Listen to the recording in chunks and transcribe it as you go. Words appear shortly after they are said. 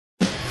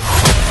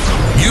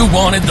You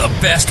wanted the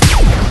best.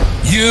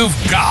 You've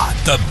got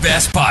the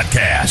best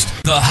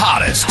podcast. The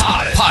hottest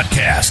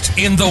podcast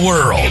in the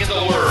world.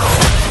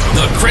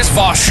 The Chris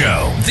Voss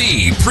Show,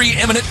 the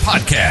preeminent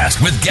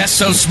podcast with guests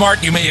so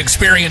smart you may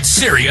experience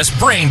serious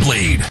brain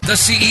bleed. The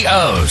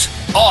CEOs,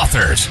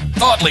 authors,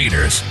 thought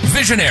leaders,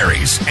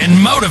 visionaries, and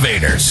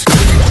motivators.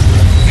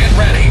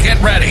 Get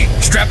ready.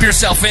 Strap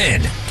yourself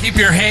in. Keep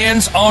your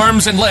hands,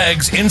 arms, and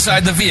legs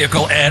inside the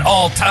vehicle at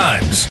all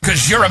times,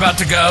 because you're about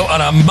to go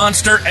on a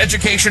monster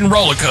education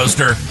roller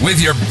coaster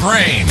with your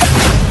brain.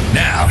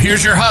 Now,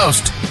 here's your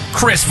host,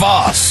 Chris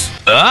Voss.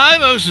 Hi,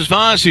 Moses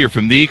Voss here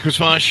from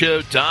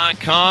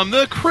thechrisvossshow.com,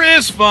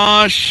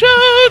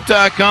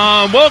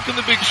 thechrisvossshow.com. Welcome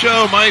to the big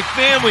show, my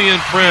family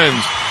and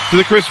friends, to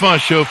the Chris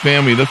Voss Show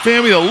family, the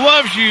family that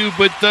loves you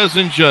but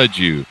doesn't judge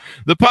you.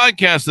 The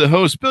podcast that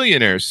hosts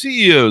billionaires,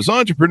 CEOs,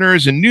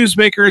 entrepreneurs, and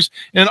newsmakers,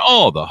 and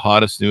all the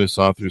hottest, newest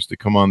authors to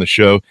come on the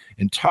show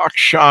and talk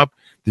shop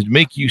to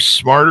make you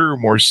smarter,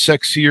 more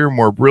sexier,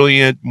 more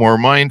brilliant, more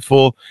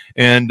mindful.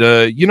 And,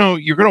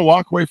 you're going to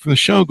walk away from the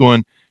show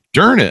going,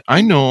 darn it,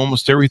 I know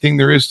almost everything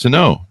there is to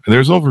know.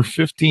 There's over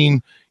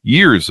 15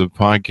 years of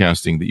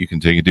podcasting that you can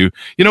take and do.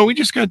 We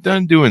just got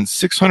done doing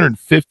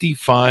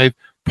 655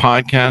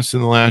 podcasts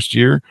in the last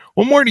year.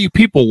 What more do you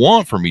people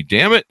want from me,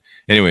 damn it?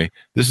 Anyway,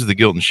 this is the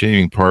guilt and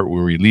shaming part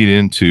where we lead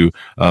into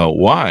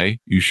why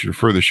you should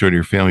refer the show to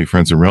your family,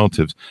 friends, and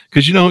relatives.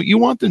 Because, you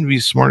want them to be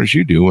as smart as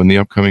you do in the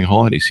upcoming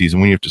holiday season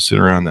when you have to sit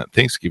around that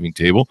Thanksgiving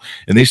table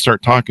and they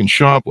start talking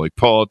shop like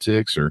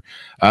politics or,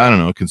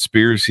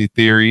 conspiracy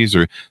theories,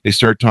 or they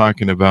start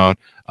talking about,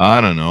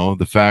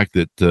 the fact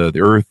that the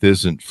earth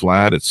isn't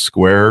flat, it's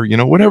square,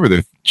 whatever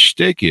their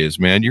shtick is,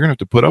 man, you're going to have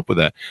to put up with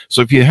that.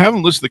 So if you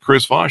haven't listened to the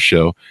Chris Voss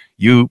Show,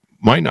 you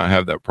might not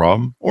have that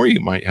problem, or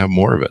you might have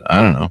more of it.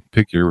 I don't know.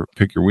 Pick your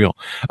wheel.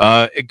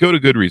 Go to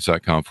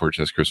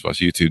goodreads.com/Chris Voss,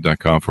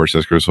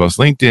 youtube.com/Chris Voss,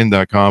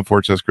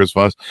 linkedin.com/Chris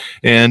Voss,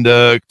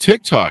 and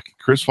TikTok,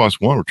 Chris Voss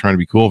 1. We're trying to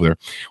be cool over there.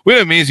 We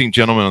have an amazing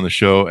gentleman on the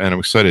show, and I'm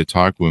excited to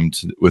talk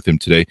with him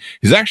today.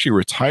 He's actually a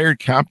retired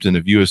captain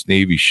of U.S.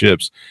 Navy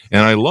ships,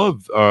 and I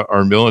love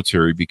our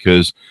military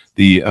because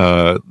the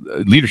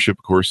leadership,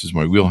 of course, is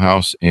my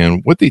wheelhouse,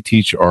 and what they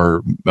teach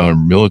our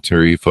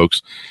military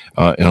folks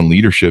on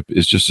leadership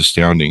is just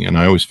astounding, and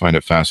I always find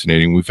it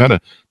fascinating. We've had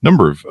a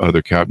number of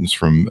other captains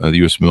from the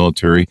U.S.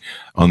 military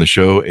on the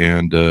show,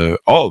 and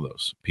all of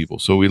those people.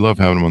 So we love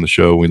having them on the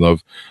show. We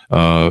love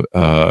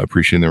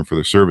appreciating them for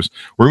their service.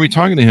 We're going to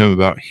be talking to him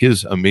about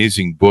his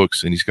amazing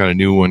books, and he's got a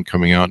new one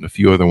coming out and a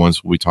few other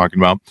ones we'll be talking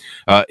about.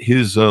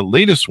 His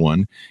latest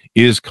one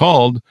is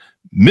called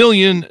 $1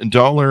 Million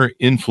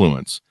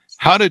Influence: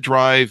 How to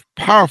Drive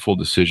Powerful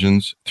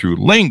Decisions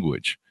Through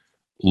Language,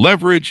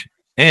 Leverage,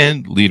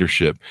 and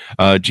Leadership.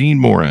 Gene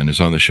Moran is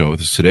on the show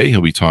with us today.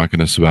 He'll be talking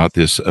to us about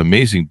this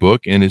amazing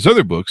book and his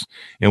other books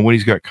and what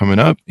he's got coming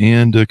up,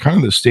 and kind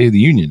of the State of the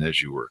Union,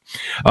 as you were.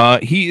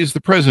 He is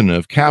the president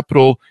of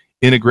Capital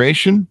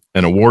Integration,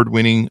 an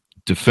award-winning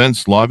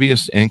defense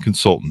lobbyist and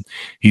consultant.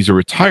 He's a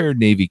retired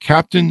Navy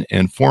captain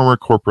and former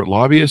corporate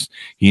lobbyist.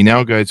 He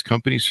now guides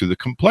companies through the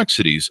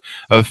complexities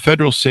of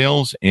federal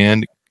sales,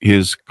 and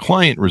his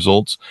client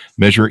results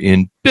measure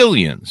in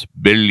billions,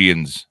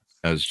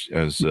 as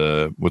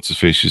what's his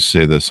face used to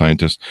say, the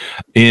scientist,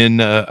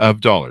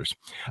 of dollars.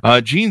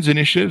 Gene's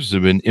initiatives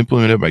have been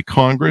implemented by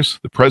Congress,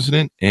 the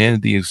president,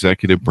 and the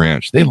executive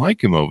branch. They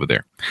like him over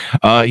there.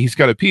 He's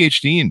got a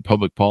PhD in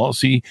public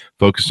policy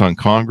focused on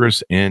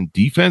Congress and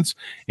defense,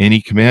 and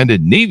he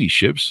commanded Navy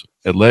ships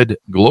and led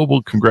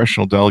global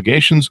congressional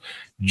delegations,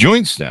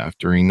 joint staff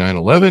during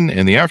 9/11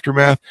 and the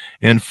aftermath,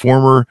 and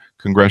former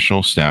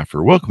congressional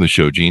staffer. Welcome to the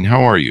show, Gene.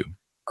 How are you?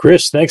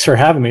 Chris, thanks for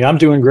having me. I'm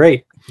doing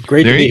great.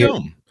 Great to be here. There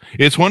you go.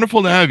 It's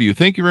wonderful to have you.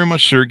 Thank you very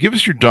much, sir. Give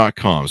us your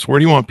 .coms. Where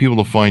do you want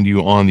people to find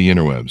you on the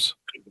interwebs?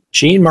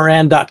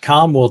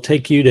 GeneMoran.com will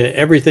take you to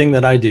everything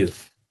that I do.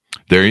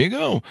 There you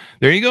go.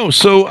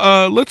 So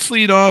let's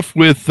lead off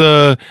with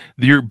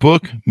your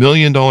book, $1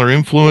 Million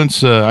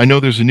Influence. I know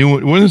there's a new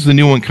one. When is the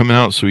new one coming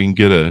out so we can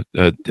get a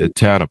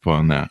tat up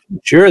on that?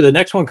 Sure. The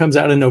next one comes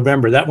out in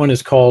November. That one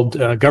is called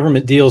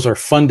Government Deals Are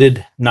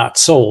Funded, Not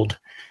Sold.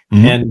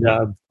 Mm-hmm. And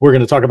we're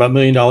going to talk about $1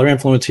 Million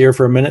Influence here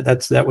for a minute.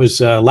 That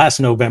was last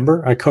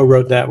November. I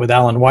co-wrote that with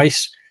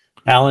Weiss.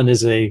 Alan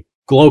is a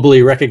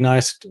globally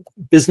recognized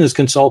business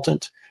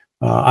consultant.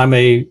 I'm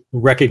a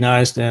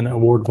recognized and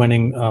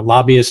award-winning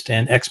lobbyist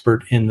and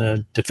expert in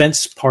the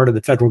defense part of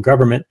the federal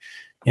government.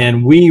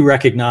 And we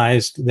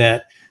recognized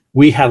that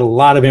we had a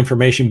lot of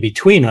information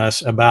between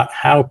us about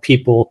how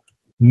people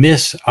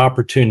miss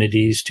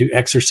opportunities to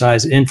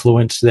exercise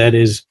influence that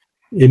is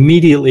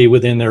immediately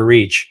within their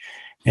reach.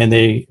 And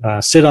they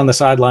sit on the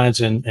sidelines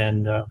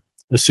and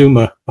assume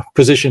a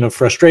position of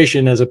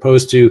frustration as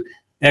opposed to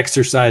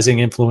exercising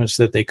influence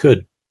that they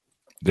could.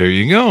 There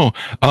you go.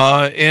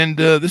 And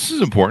this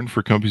is important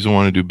for companies that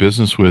want to do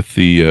business with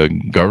the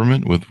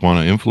government, want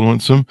to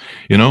influence them.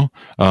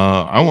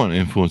 I want to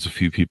influence a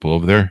few people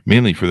over there,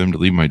 mainly for them to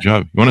leave my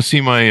job. You want to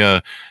see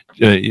my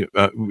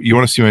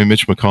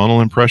Mitch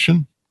McConnell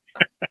impression?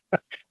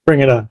 Bring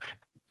it on.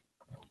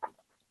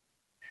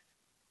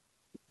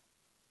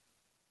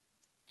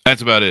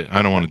 That's about it.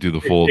 I don't want to do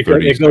the full It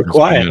 30 goes seconds.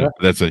 quiet. Huh?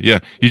 That's it. Yeah.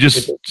 You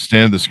just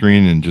stand at the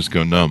screen and just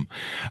go numb,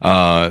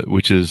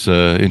 which is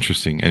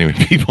interesting. Anyway,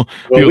 people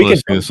Well, we can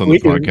listening to this on the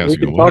podcast we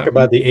go, can what talk happened?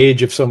 about the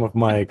age of some of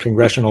my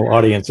congressional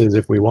audiences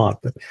if we want.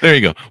 But There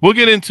you go. We'll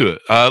get into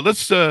it.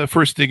 Let's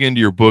first dig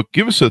into your book.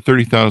 Give us a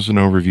 30,000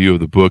 overview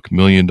of the book, $1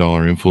 Million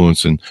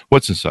Influence, and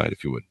what's inside,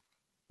 if you would.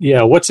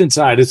 yeah, what's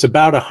inside? It's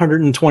about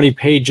 120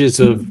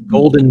 pages of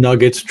golden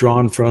nuggets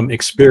drawn from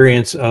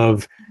experience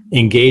of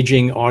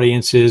engaging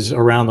audiences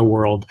around the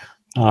world.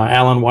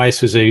 Alan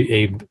Weiss is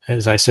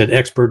as I said,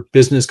 expert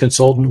business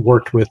consultant,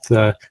 worked with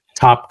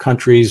top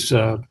countries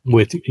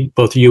with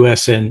both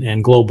U.S.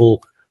 and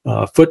global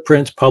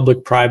footprints,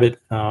 public,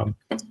 private,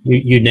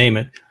 you name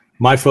it.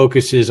 My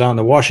focus is on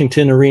the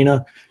Washington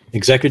arena,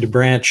 executive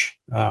branch,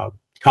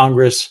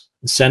 Congress,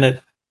 the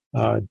Senate.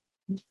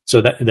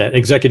 So that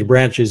executive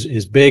branch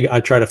is big. I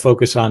try to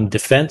focus on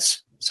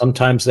defense.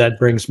 Sometimes that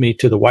brings me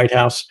to the White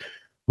House.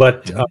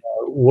 But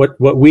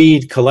what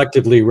we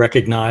collectively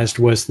recognized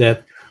was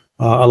that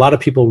a lot of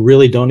people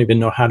really don't even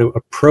know how to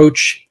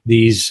approach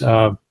these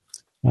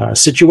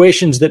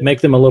situations that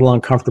make them a little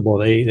uncomfortable.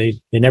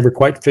 They never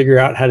quite figure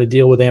out how to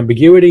deal with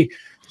ambiguity.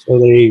 So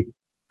they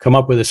come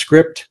up with a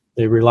script.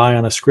 They rely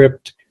on a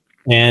script.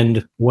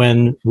 And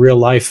when real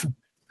life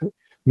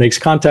makes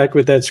contact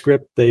with that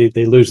script, they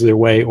lose their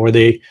way, or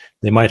they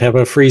might have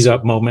a freeze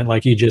up moment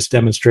like you just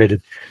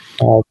demonstrated.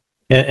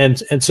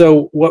 And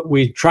so what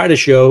we try to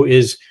show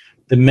is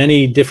the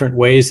many different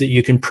ways that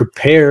you can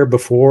prepare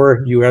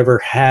before you ever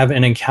have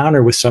an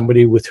encounter with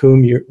somebody with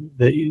whom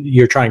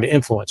you're trying to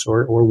influence,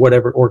 or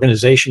whatever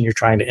organization you're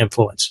trying to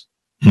influence.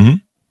 Mm-hmm.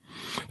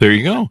 There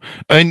you go.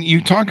 And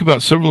you talk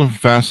about several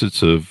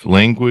facets of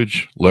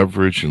language,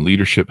 leverage, and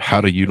leadership,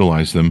 how to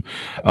utilize them.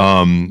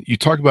 You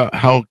talk about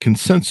how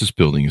consensus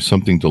building is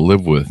something to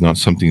live with, not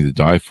something to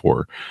die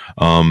for.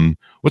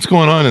 What's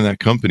going on in that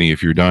company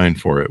if you're dying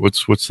for it?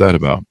 What's that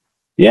about?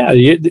 Yeah,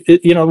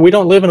 we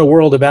don't live in a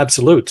world of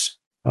absolutes.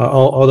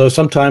 Although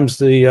sometimes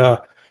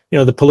the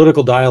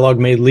political dialogue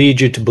may lead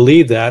you to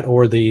believe that,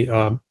 or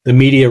the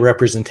media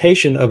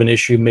representation of an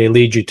issue may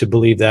lead you to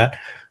believe that.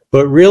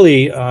 But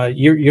really,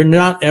 you're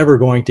not ever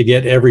going to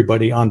get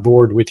everybody on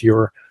board with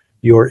your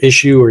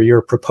issue or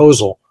your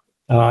proposal,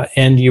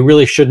 and you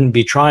really shouldn't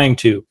be trying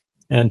to.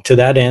 And to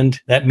that end,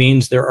 that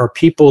means there are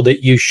people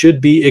that you should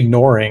be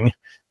ignoring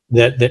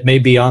that may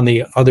be on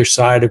the other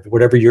side of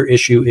whatever your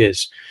issue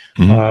is.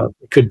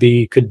 Mm-hmm. Could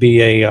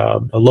be a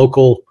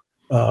local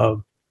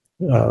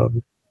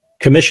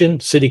commission,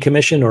 city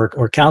commission,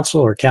 or council,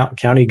 or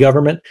county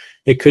government.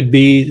 It could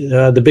be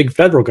the big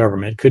federal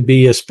government. It could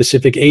be a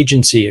specific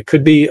agency. It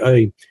could be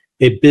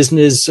a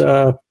business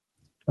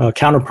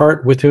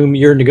counterpart with whom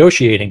you're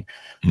negotiating.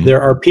 Mm-hmm.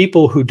 There are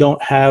people who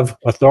don't have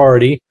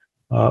authority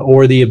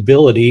or the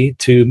ability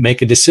to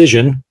make a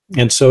decision,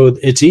 and so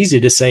it's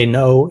easy to say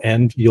no,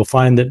 and you'll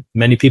find that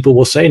many people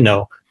will say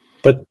no.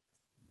 But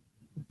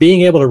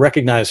being able to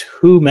recognize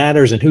who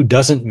matters and who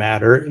doesn't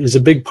matter is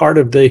a big part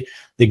of the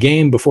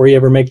game before you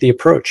ever make the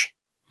approach.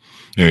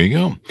 There you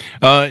go.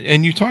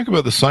 And you talk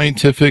about the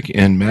scientific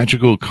and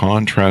magical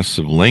contrasts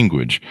of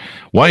language.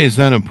 Why is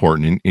that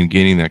important in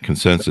gaining that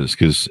consensus?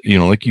 Because,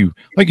 like you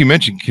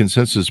mentioned,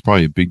 consensus is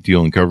probably a big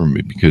deal in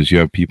government, because you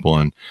have people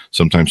on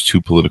sometimes two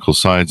political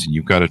sides, and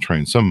you've got to try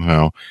and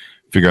somehow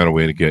figure out a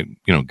way to get,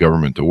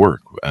 government to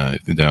work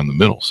down the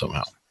middle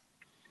somehow.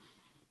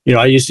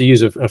 I used to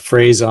use a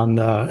phrase on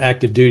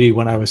active duty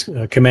when I was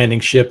commanding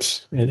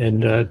ships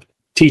and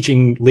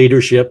teaching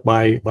leadership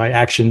by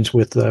actions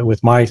with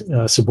my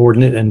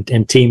subordinate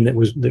and team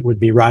that would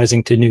be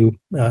rising to new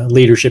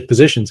leadership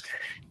positions.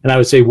 And I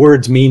would say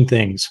words mean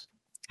things.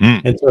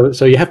 And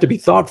so you have to be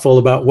thoughtful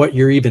about what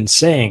you're even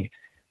saying.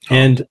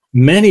 And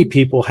many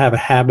people have a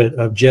habit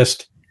of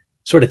just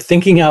sort of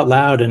thinking out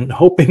loud and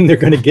hoping they're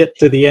going to get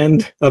to the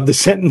end of the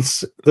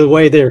sentence the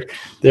way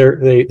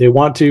they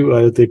want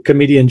to. The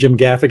comedian Jim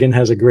Gaffigan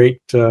has a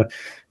great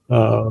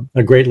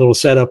little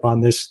setup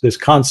on this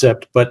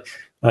concept, but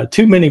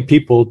too many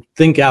people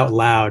think out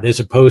loud as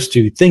opposed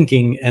to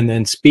thinking and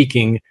then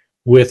speaking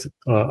with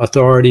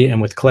authority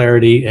and with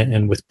clarity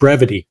and with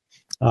brevity.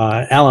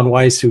 Alan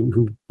Weiss,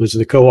 who was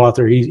the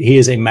co-author, he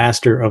is a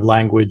master of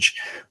language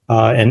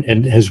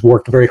and has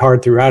worked very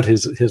hard throughout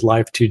his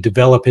life to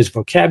develop his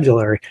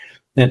vocabulary.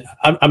 And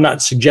I'm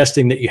not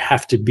suggesting that you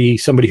have to be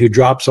somebody who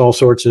drops all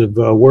sorts of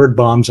word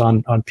bombs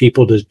on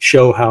people to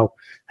show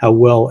how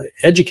well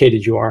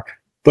educated you are,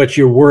 but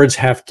your words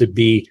have to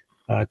be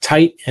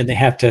tight, and they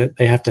have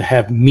to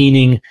have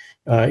meaning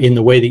in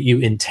the way that you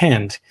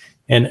intend.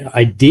 And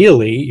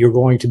ideally, you're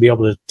going to be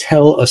able to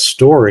tell a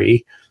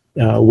story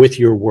with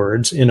your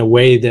words in a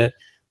way that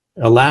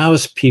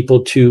allows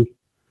people to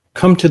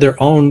come to their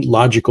own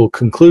logical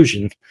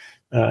conclusion,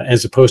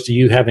 as opposed to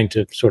you having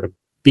to sort of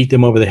beat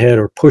them over the head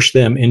or push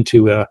them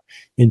into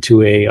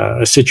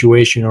a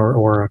situation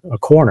or a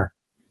corner.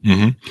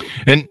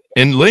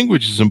 And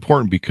language is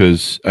important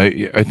because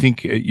I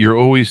think you're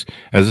always,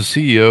 as a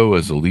CEO,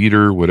 as a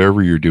leader,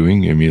 whatever you're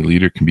doing. I mean, a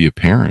leader can be a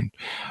parent.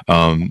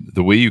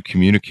 The way you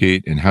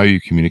communicate and how you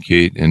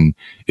communicate and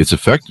its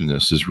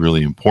effectiveness is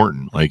really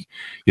important. Like,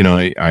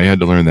 I had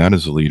to learn that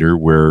as a leader,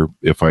 where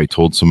if I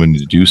told someone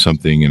to do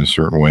something in a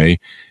certain way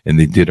and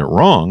they did it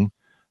wrong,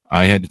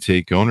 I had to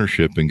take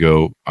ownership and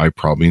go, I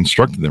probably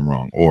instructed them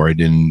wrong, or I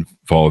didn't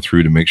follow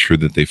through to make sure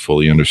that they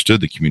fully understood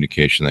the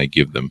communication I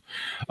give them.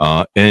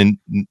 And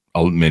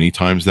many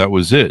times that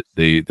was it.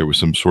 There was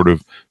some sort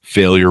of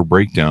failure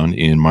breakdown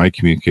in my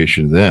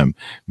communication to them.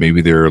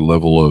 Maybe their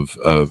level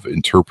of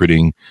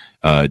interpreting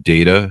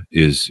data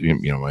is,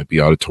 might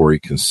be auditory,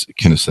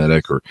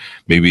 kinesthetic, or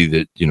maybe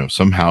that,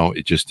 somehow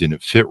it just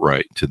didn't fit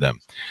right to them.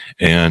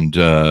 And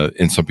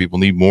some people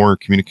need more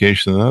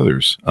communication than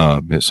others.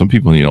 Some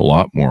people need a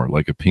lot more,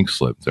 like a pink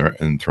slip there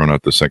and thrown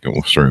out the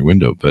second story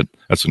window. But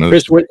that's another.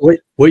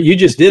 Chris, what you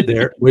just did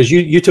there was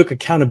you took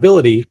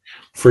accountability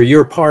for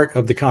your part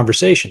of the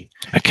conversation.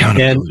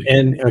 Accountability.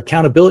 And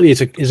accountability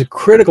is a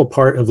critical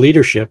part of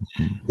leadership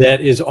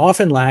that is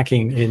often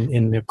lacking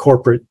in the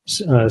corporate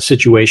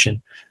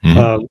situation.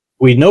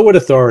 We know what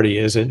authority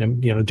is,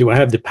 and do I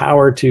have the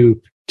power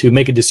to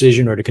make a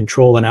decision or to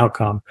control an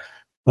outcome?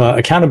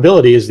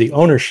 Accountability is the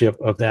ownership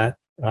of that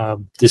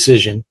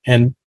decision,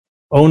 and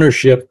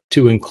ownership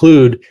to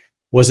include,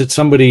 was it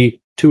somebody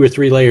 2 or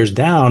 3 layers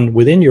down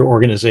within your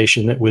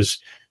organization that was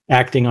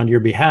acting on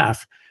your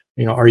behalf?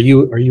 Are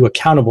you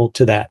accountable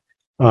to that?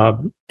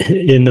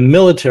 In the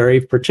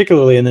military,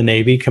 particularly in the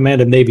Navy,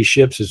 command of Navy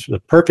ships is the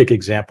perfect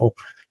example.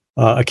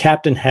 A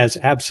captain has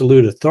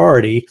absolute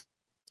authority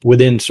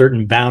within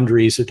certain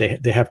boundaries that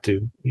they have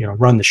to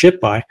run the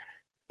ship by,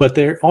 but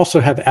they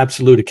also have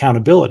absolute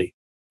accountability.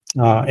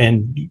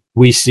 And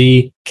we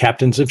see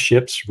captains of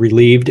ships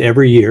relieved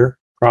every year,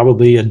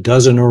 probably a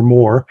dozen or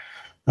more,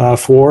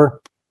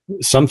 for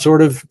some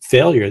sort of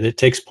failure that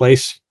takes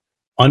place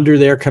under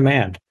their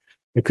command.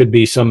 It could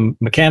be some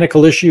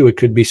mechanical issue. It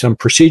could be some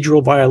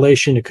procedural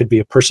violation. It could be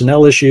a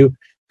personnel issue.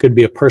 It could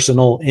be a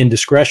personal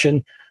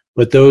indiscretion.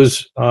 But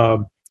those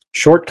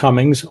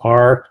shortcomings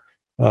are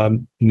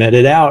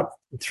meted out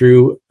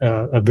through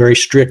a very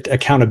strict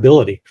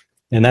accountability.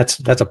 And that's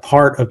a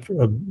part of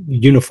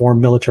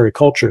uniform military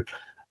culture.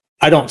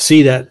 I don't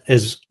see that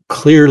as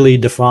clearly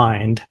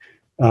defined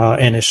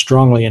and as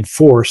strongly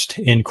enforced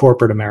in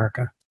corporate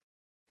America.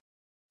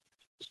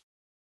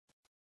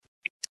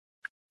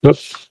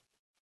 Oops.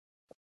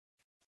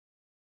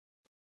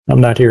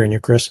 I'm not hearing you,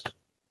 Chris.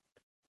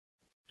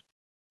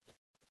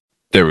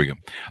 There we go.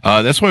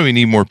 That's why we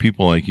need more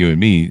people like you and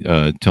me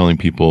telling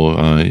people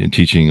and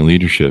teaching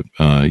leadership.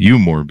 You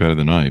more better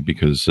than I,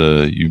 because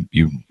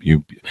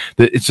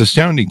it's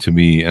astounding to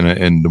me.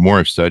 And the more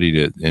I've studied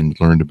it and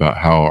learned about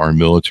how our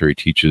military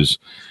teaches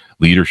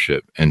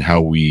leadership and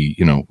how we,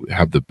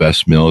 have the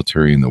best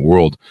military in the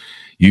world,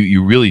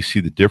 you really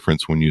see the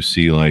difference when you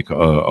see like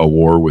a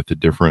war with a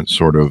different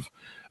sort of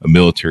a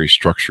military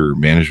structure,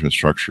 management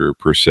structure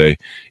per se,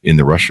 in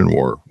the Russian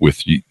war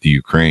with the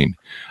Ukraine,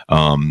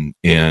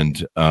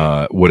 and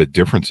what a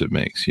difference it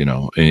makes,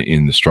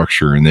 in the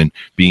structure, and then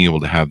being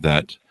able to have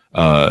that,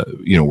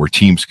 where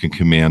teams can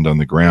command on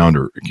the ground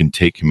or can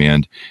take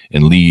command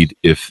and lead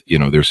if,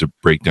 there's a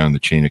breakdown in the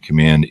chain of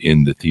command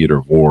in the theater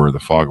of war or the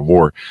fog of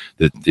war,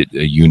 that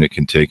a unit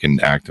can take and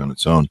act on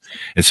its own.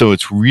 And so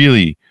it's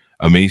really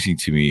amazing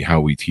to me how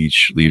we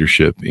teach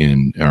leadership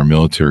in our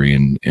military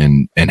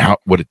and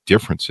what a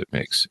difference it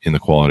makes in the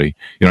quality.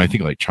 I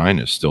think like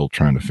China is still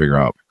trying to figure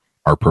out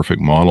our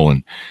perfect model.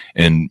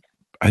 And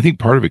I think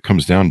part of it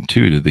comes down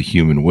to the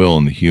human will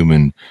and the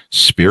human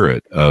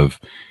spirit of,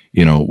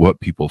 what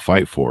people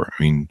fight for.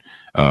 I mean,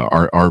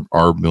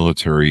 our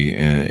military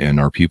and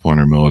our people in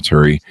our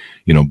military,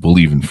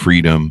 believe in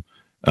freedom,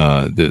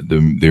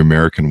 the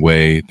American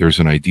way. There's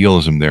an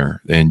idealism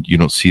there. And you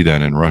don't see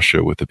that in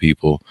Russia with the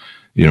people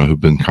who've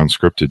been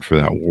conscripted for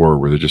that war,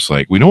 where they're just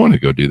like, we don't want to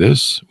go do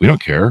this. We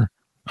don't care.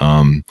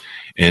 And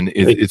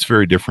it's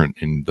very different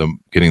in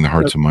getting the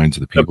hearts and minds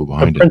of the people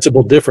behind it.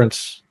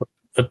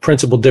 A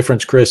principal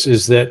difference, Chris,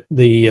 is that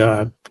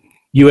the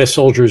U.S.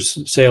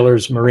 soldiers,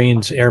 sailors,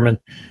 Marines, airmen,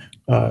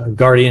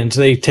 guardians,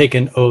 they take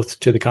an oath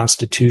to the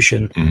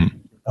Constitution.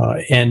 Mm-hmm.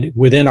 And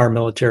within our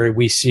military,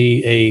 we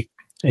see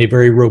a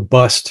very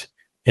robust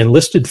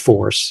enlisted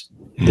force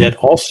mm-hmm. that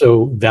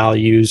also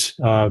values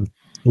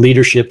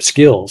leadership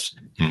skills.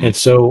 Mm-hmm. And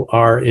so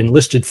our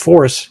enlisted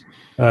force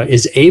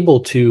is able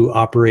to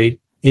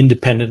operate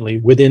independently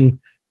within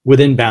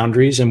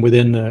boundaries and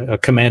within a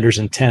commander's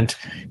intent.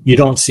 You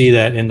don't see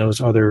that in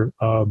those other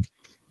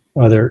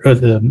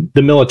the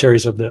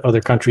militaries of the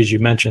other countries you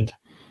mentioned.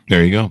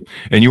 There you go.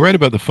 And you write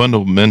about the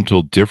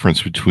fundamental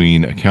difference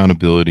between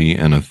accountability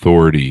and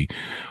authority.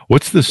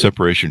 What's the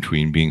separation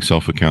between being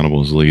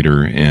self-accountable as a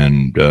leader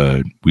and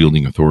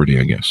wielding authority,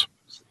 I guess?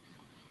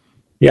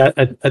 Yeah,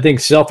 I think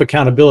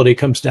self-accountability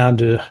comes down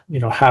to,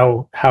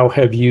 how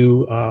have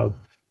you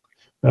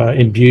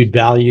imbued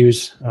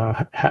values?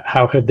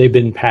 How have they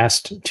been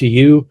passed to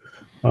you?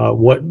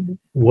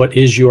 what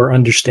is your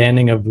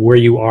understanding of where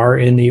you are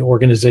in the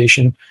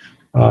organization.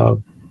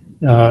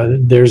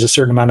 There's a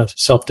certain amount of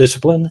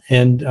self-discipline,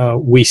 and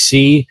we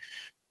see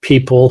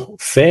people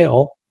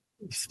fail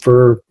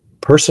for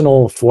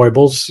personal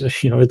foibles.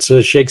 It's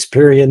a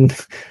Shakespearean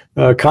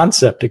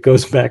concept. It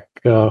goes back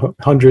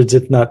hundreds,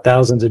 if not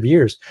thousands of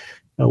years,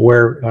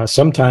 where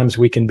sometimes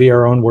we can be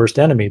our own worst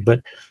enemy.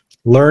 But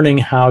learning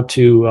how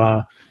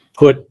to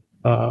put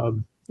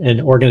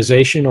an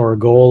organization or a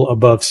goal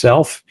above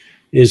self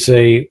is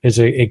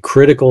a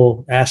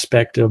critical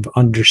aspect of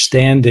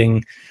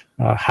understanding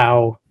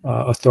how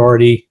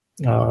authority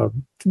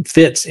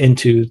fits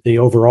into the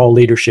overall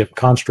leadership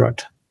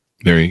construct.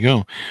 There you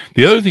go.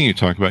 The other thing you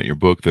talk about in your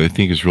book that I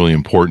think is really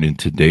important in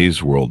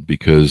today's world,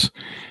 because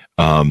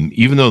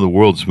even though the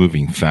world's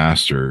moving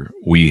faster,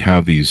 we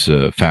have these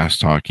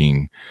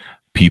fast-talking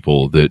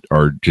people that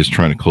are just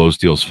trying to close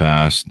deals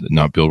fast,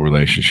 not build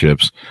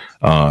relationships.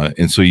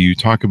 And so you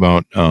talk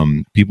about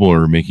people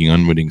are making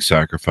unwitting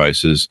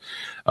sacrifices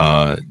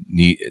that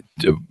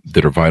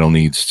are vital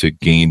needs to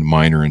gain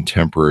minor and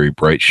temporary,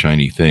 bright,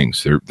 shiny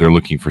things. They're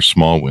looking for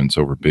small wins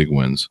over big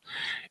wins,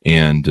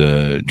 and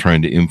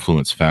trying to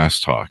influence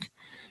fast talk.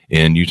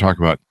 And you talk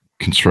about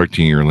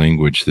constructing your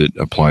language that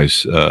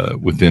applies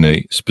within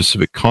a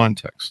specific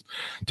context.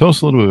 Tell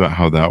us a little bit about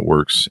how that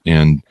works,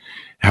 and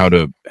how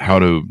to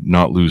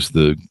not lose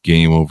the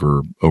game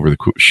over the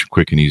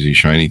quick and easy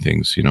shiny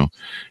things,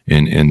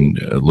 and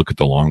look at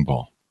the long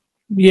ball.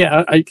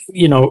 Yeah,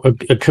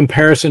 a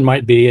comparison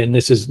might be, and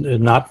this is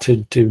not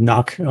to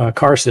knock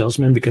car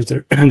salesmen, because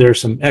there are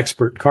some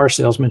expert car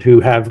salesmen who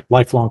have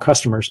lifelong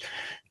customers.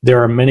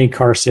 There are many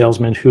car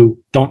salesmen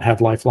who don't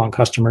have lifelong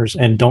customers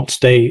and don't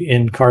stay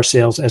in car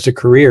sales as a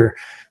career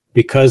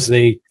because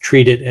they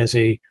treat it as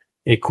a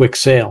quick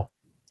sale,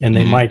 and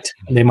they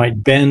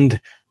might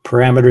bend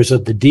parameters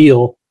of the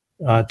deal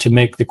to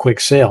make the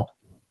quick sale.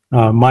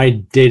 My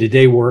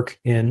day-to-day work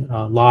in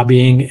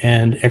lobbying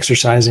and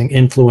exercising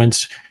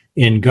influence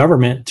in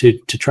government to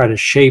try to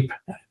shape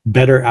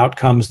better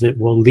outcomes that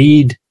will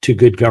lead to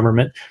good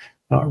government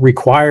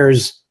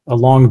requires a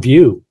long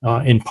view,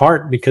 in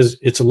part because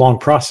it's a long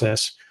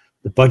process.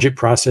 The budget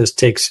process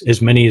takes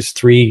as many as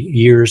 3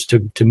 years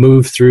to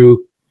move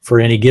through for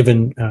any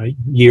given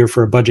year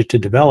for a budget to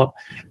develop.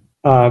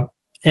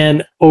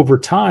 And over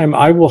time,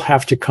 I will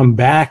have to come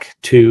back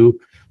to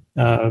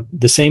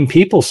the same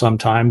people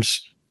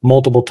sometimes,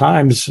 multiple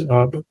times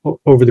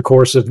over the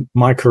course of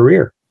my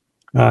career.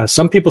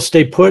 Some people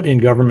stay put in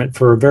government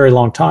for a very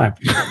long time.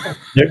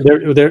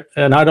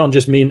 And I don't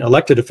just mean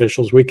elected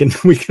officials. We can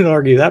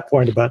argue that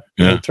point about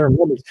term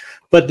limits.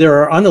 But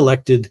there are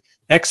unelected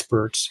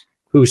experts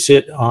who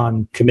sit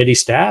on committee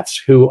staffs,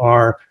 who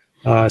are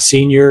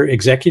senior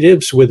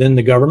executives within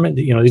the government.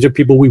 These are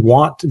people we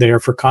want there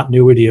for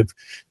continuity of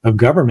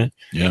government.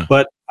 Yeah.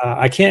 But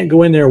I can't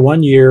go in there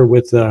one year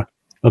with a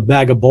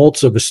bag of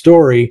bolts of a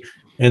story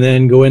and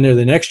then go in there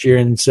the next year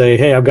and say,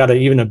 hey, I've got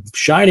even a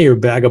shinier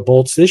bag of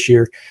bolts this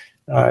year.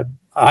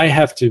 I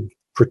have to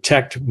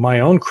protect my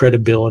own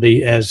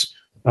credibility as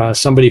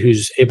somebody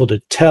who's able to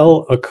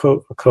tell a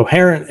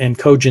coherent and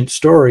cogent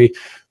story.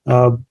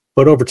 But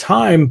over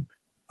time,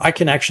 I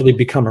can actually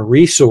become a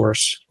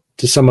resource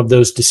to some of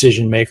those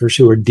decision makers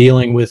who are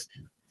dealing with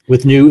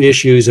new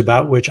issues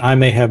about which I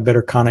may have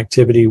better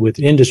connectivity with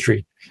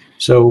industry.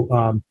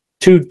 So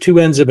two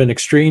ends of an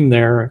extreme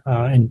there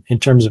in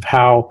terms of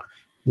how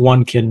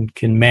one can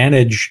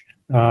manage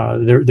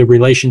the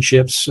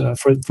relationships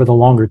for the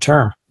longer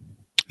term.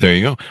 There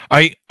you go.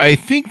 I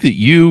think that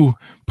you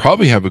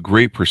probably have a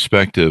great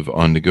perspective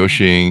on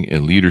negotiating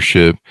and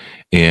leadership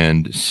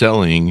and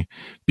selling,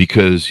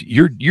 because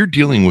you're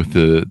dealing with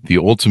the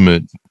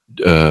ultimate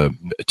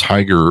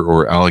tiger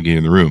or alligator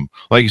in the room.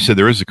 Like you said,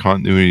 there is a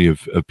continuity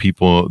of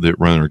people that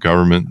run our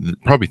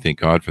government. Probably thank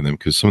God for them,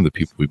 because some of the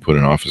people we put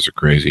in office are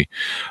crazy,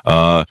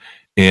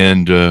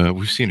 and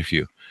we've seen a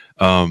few.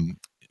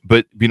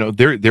 But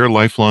they're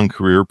lifelong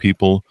career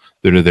people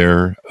that are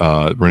there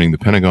running the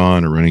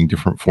Pentagon or running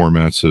different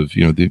formats of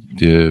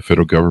the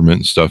federal government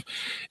and stuff.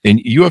 And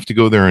you have to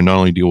go there and not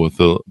only deal with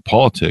the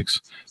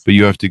politics, but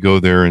you have to go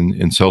there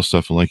and sell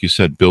stuff. And like you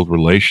said, build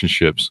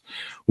relationships,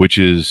 which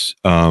is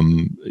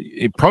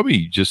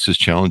probably just as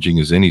challenging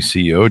as any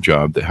CEO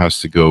job that has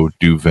to go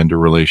do vendor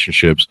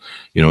relationships,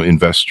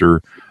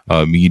 investor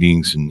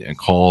meetings and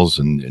calls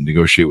and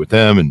negotiate with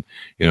them, and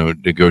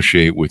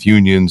negotiate with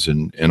unions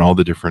and all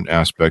the different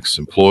aspects,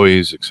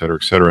 employees, et cetera,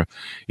 et cetera.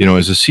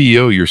 As a CEO,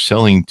 you're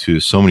selling to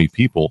so many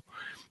people.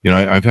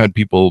 I've had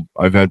people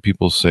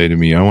say to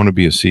me, I want to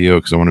be a CEO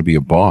because I want to be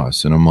a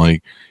boss. And I'm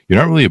like, you're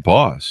not really a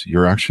boss.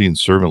 You're actually in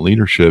servant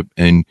leadership,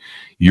 and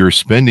you're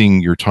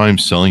spending your time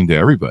selling to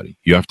everybody.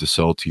 You have to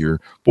sell to your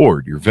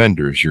board, your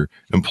vendors, your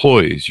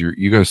employees.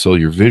 You got to sell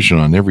your vision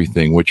on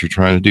everything, what you're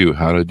trying to do,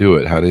 how to do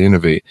it, how to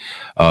innovate,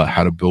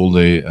 how to build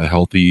a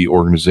healthy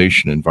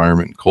organization,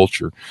 environment, and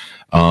culture.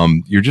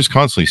 You're just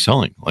constantly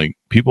selling. Like,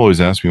 people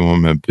always ask me why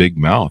I'm a big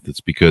mouth.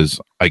 It's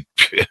because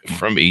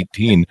from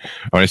 18,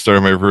 when I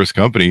started my first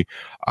company,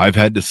 I've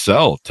had to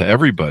sell to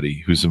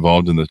everybody who's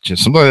involved in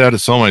sometimes I had to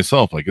sell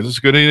myself. Like, is this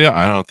a good idea?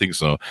 I don't think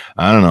so.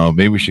 I don't know.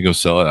 Maybe we should go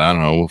sell it. I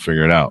don't know. We'll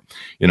figure it out.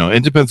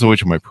 It depends on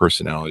which of my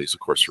personalities,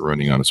 of course, you're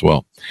running on as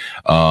well.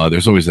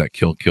 There's always that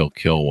kill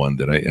one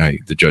that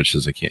the judge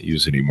says I can't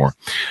use anymore.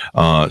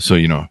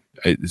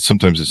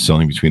 Sometimes it's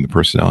selling between the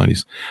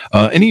personalities.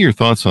 Any of your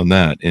thoughts on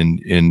that?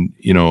 And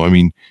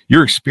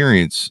your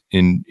experience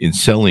in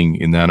selling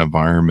in that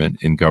environment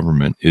in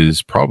government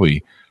is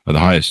probably the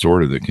highest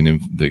order that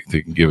can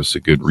give us a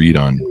good read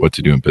on what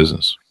to do in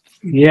business.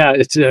 Yeah,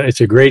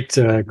 it's a great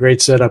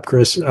setup,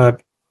 Chris.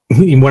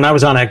 When I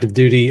was on active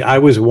duty, I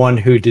was one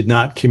who did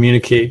not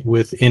communicate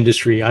with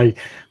industry. I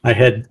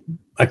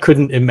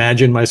couldn't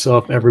imagine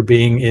myself ever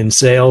being in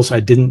sales.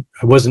 I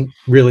wasn't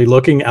really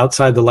looking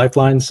outside the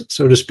lifelines,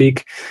 so to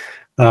speak.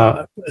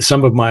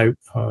 Some of my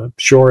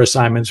shore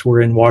assignments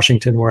were in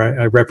Washington, where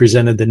I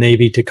represented the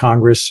Navy to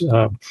Congress,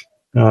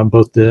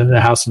 both the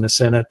House and the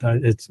Senate.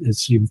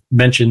 As you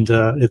mentioned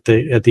at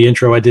the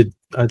intro,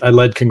 I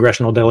led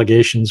congressional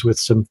delegations with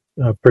some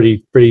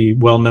pretty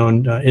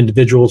well-known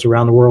individuals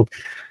around the world.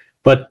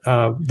 But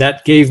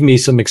that gave me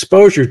some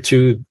exposure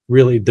to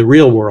really the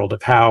real world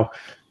of how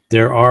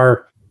there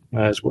are,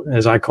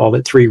 as I called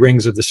it, three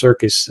rings of the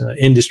circus.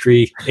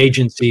 Industry,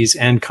 agencies,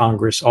 and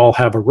Congress all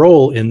have a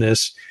role in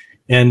this.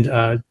 And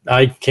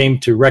I came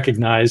to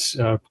recognize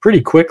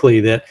pretty quickly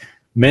that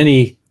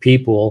many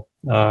people,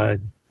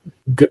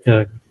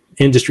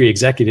 industry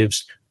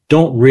executives,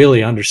 don't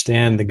really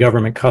understand the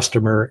government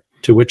customer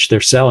to which they're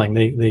selling.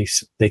 They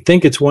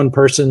think it's one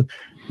person.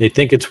 They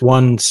think it's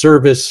one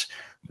service.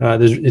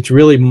 It's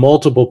really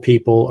multiple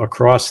people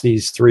across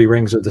these three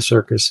rings of the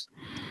circus.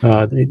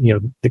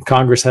 The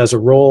Congress has a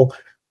role,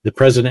 the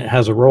president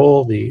has a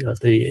role,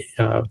 the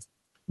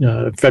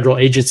federal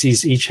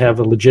agencies each have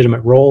a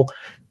legitimate role,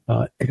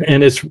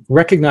 and it's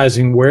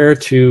recognizing where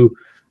to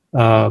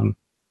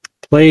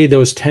play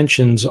those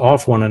tensions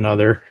off one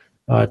another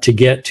to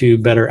get to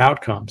better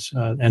outcomes,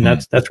 and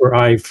that's where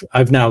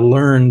I've now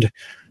learned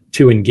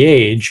to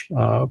engage,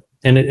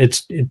 and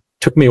it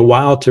took me a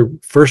while to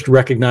first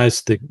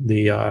recognize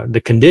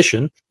the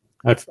condition.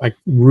 I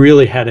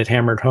really had it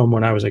hammered home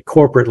when I was a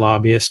corporate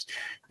lobbyist,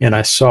 and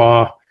I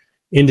saw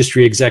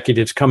industry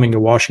executives coming to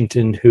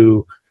Washington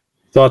who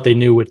thought they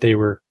knew what they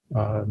were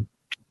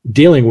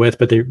dealing with,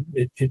 but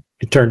it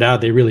turned out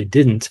they really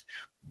didn't.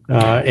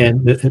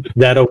 And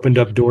that opened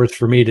up doors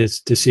for me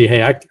to see,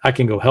 hey, I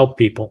can go help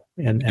people,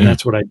 and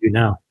that's what I do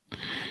now.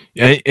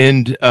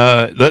 And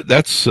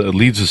that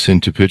leads us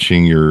into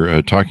pitching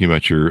talking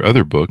about your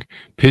other book,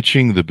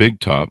 Pitching the Big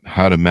Top: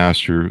 How to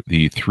Master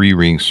the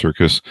Three-Ring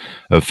Circus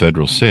of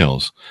Federal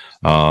Sales.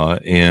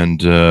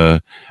 And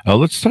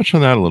let's touch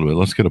on that a little bit.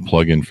 Let's get a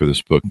plug in for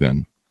this book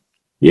then.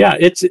 Yeah,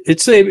 it's a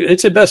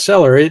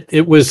bestseller.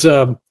 It was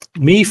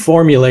me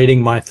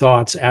formulating my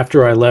thoughts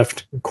after I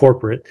left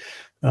corporate,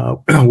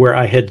 where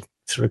I had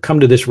sort of come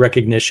to this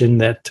recognition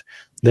that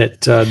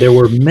there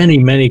were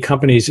many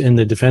companies in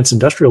the defense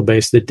industrial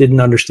base that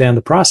didn't understand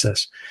the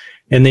process,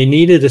 and they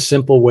needed a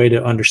simple way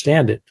to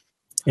understand it.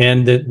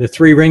 And the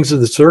three rings of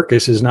the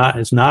circus is not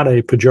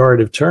a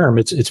pejorative term.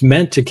 It's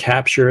meant to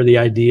capture the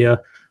idea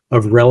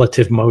of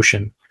relative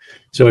motion.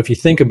 So if you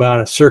think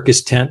about a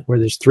circus tent where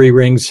there's three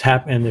rings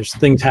and there's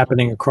things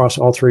happening across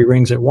all three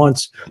rings at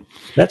once,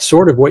 that's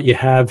sort of what you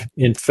have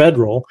in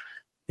federal,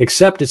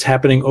 except it's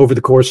happening over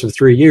the course of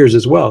 3 years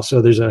as well.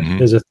 So there's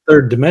a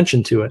third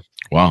dimension to it.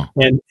 Wow.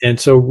 And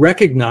so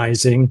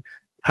recognizing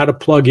how to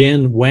plug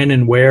in when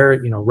and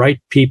where, right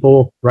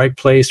people, right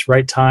place,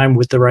 right time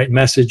with the right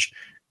message,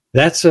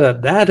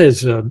 that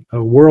is a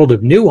world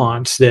of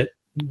nuance that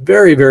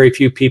very, very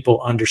few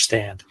people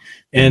understand.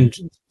 And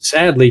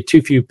sadly,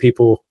 too few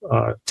people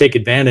take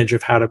advantage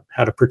of how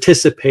to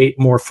participate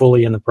more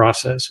fully in the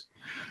process.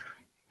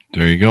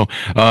 There you go.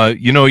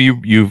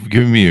 You've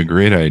given me a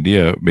great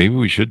idea. Maybe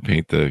we should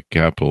paint the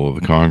Capitol of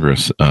the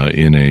Congress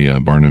in a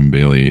Barnum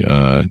Bailey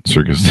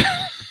circus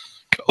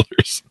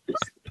colors.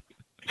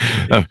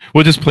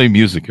 We'll just play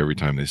music every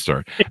time they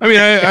start. I mean,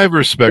 I have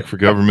respect for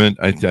government.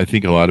 I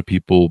think a lot of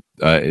people.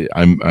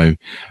 I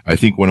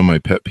think one of my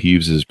pet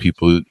peeves is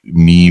people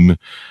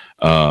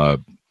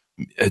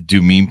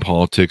do meme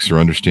politics or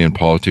understand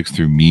politics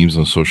through memes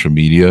on social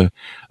media.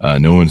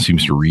 No one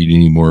seems to read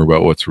anymore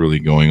about what's really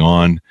going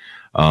on.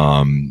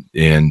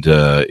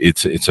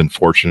 It's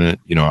unfortunate.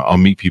 I'll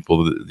meet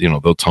people that,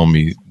 they'll tell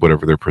me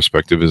whatever their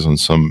perspective is on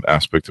some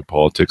aspect of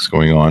politics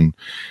going on.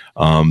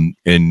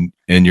 And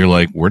you're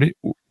like, where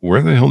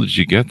the hell did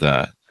you get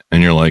that?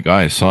 And you're like,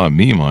 I saw a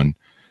meme on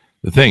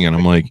the thing. And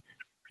I'm like,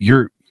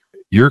 you're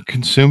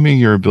consuming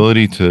your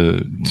ability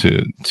to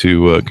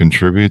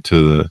contribute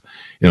to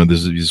the,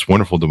 this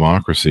wonderful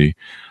democracy,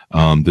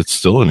 that's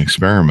still an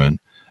experiment.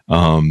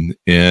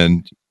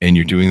 And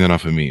you're doing that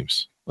off of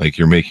memes. Like,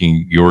 you're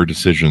making your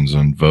decisions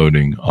on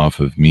voting off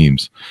of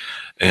memes.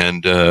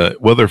 And,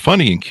 well, they're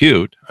funny and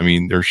cute. I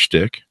mean, they're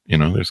shtick,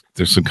 there's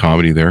some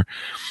comedy there.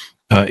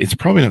 It's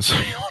probably not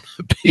something you want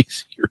to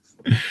base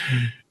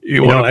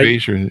You want to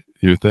base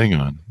your thing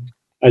on.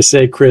 I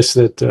say, Chris,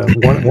 that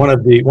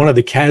one of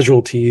the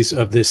casualties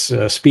of this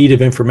speed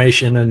of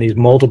information and these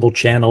multiple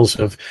channels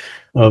of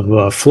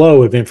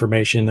flow of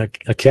information,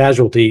 a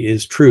casualty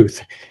is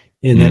truth,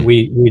 in that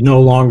we no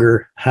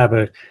longer have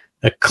a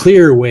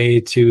clear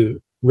way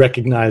to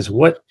recognize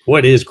what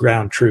is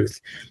ground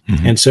truth,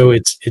 and so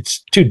it's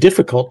too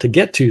difficult to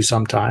get to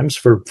sometimes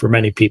for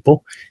many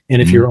people.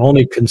 And if you're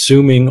only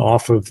consuming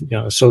off of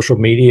social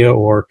media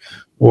or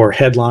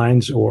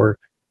headlines or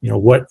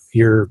what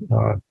your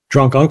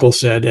drunk uncle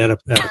said at a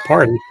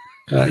party,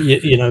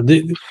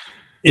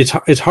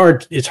 it's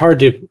hard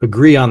to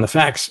agree on the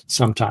facts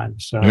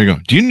sometimes. There you go.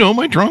 Do you know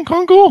my drunk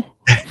uncle?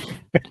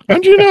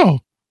 How'd you know?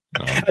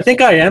 No. I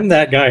think I am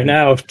that guy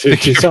now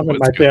to some of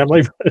my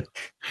family.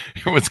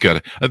 Everyone's got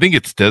it. I think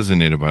it's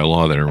designated by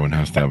law that everyone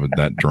has to have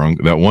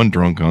that one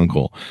drunk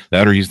uncle.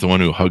 That, or he's the one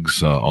who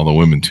hugs all the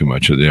women too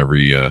much at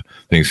every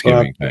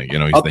Thanksgiving thing.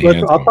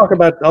 He's I'll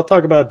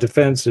talk about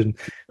defense and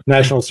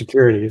national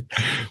security.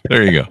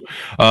 There you go.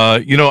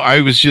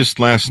 I was just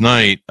last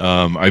night.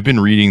 I've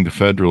been reading the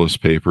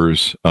Federalist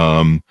Papers.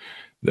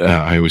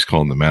 I always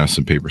call them the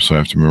Madison Papers, so I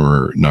have to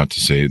remember not to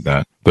say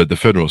that. But the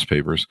Federalist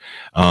Papers,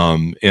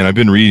 and I've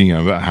been reading.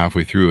 I'm about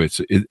halfway through it,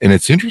 and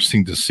it's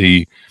interesting to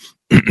see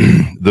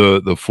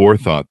the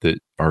forethought that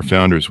our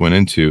founders went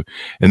into.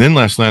 And then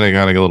last night I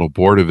got a little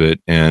bored of it,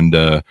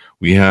 and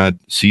we had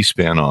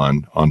C-SPAN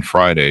on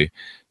Friday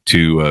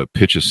to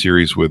pitch a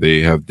series where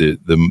they have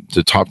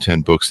the top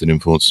 10 books that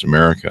influenced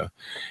America,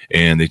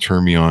 and they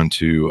turned me on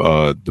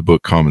to the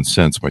book Common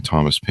Sense by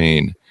Thomas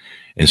Paine.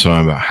 And so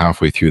I'm about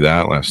halfway through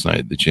that last night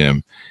at the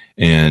gym,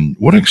 and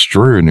what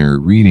extraordinary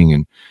reading,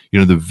 and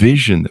the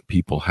vision that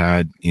people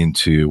had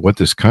into what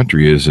this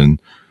country is.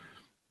 And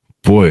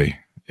boy,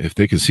 if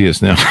they could see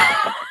us now.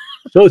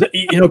 So,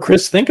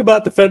 Chris, think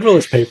about the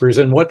Federalist Papers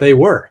and what they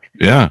were.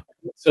 Yeah.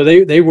 So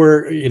they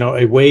were,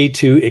 a way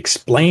to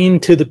explain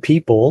to the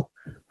people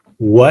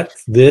what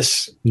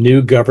this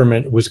new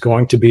government was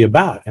going to be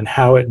about and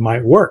how it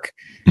might work.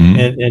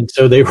 And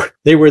so they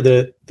were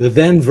the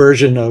then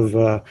version of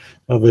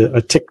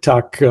a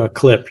TikTok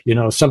clip,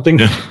 something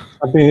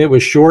that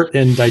was short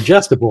and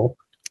digestible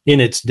in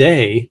its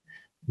day,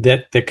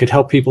 that could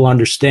help people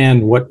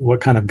understand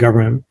what kind of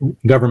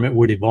government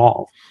would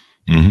evolve.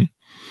 Mm-hmm.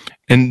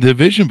 And the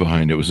vision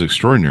behind it was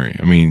extraordinary.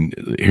 I mean,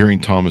 hearing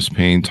Thomas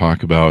Paine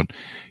talk about,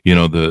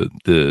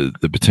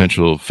 the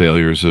potential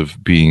failures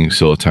of being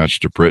still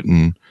attached to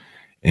Britain.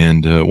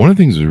 And one of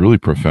the things that was really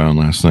profound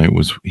last night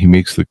was he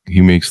makes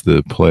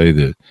the play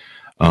that,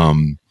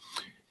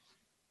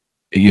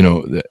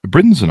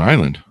 Britain's an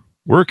island.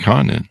 We're a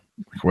continent.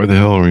 Like, why the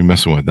hell are we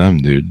messing with them,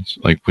 dude? It's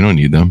like, we don't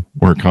need them.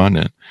 We're a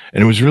continent.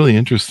 And it was really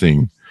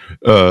interesting,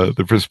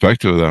 the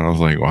perspective of that. I was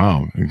like,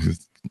 wow.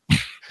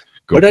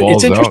 But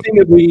it's interesting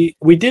that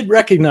we did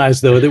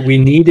recognize, though, that we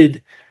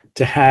needed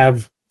to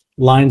have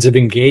lines of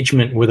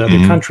engagement with other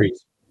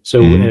countries.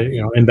 So,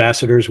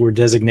 ambassadors were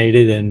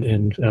designated,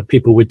 and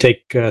people would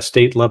take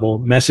state level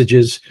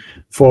messages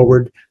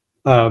forward.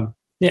 I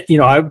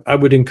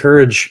would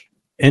encourage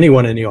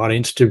anyone in the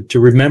audience to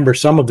remember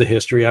some of the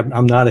history.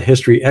 I'm not a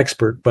history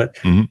expert, but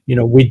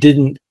we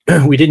didn't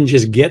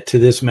just get to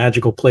this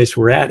magical place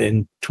we're at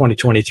in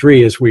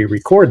 2023 as we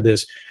record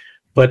this.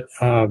 But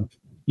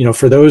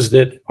for those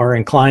that are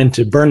inclined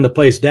to burn the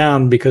place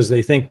down because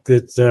they think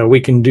that we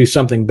can do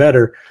something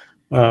better,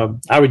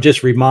 I would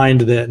just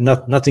remind that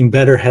nothing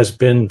better has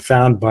been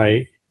found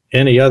by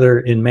any other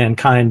in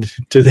mankind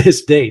to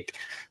this date.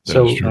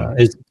 So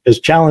as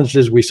challenged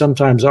as we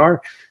sometimes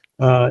are,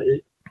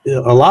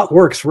 a lot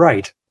works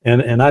right.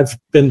 And I've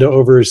been to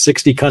over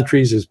 60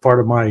 countries as part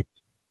of my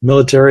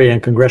military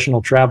and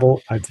congressional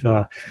travel.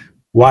 I've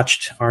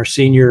watched our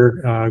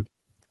senior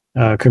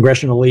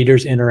congressional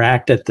leaders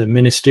interact at the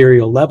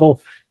ministerial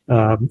level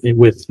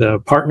with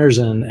partners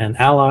and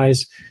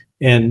allies.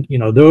 And,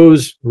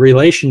 those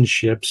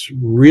relationships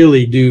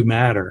really do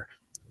matter,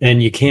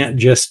 and you can't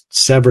just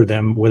sever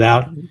them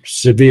without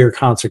severe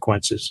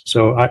consequences.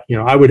 So,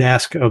 I would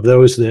ask of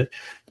those that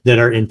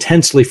are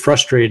intensely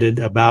frustrated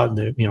about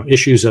the,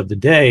 issues of the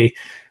day,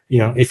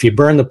 if you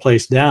burn the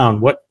place down,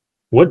 what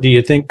do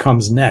you think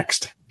comes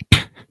next?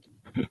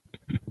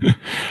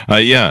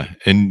 Yeah.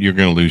 And you're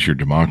going to lose your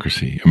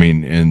democracy. I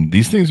mean, and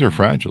these things are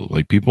fragile.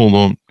 Like, people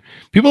don't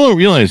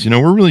realize,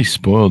 we're really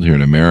spoiled here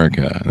in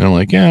America. And they're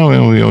like, yeah,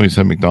 well, we always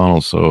have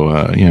McDonald's. So,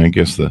 I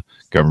guess the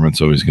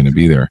government's always going to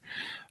be there.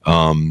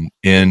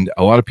 And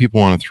a lot of people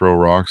want to throw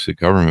rocks at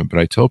government, but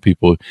I tell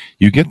people,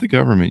 you get the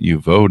government you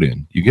vote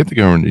in, you get the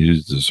government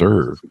you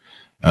deserve.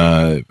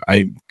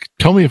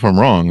 Tell me if I'm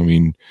wrong. I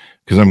mean,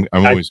 because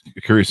I'm always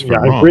curious if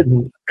I'm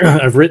wrong.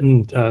 I've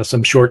written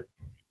some short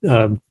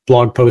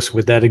blog posts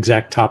with that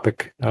exact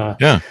topic.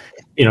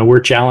 We're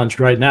challenged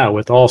right now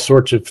with all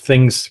sorts of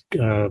things,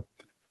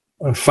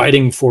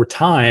 fighting for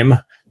time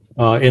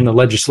in the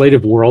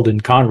legislative world, in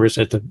Congress,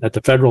 at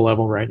the federal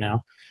level right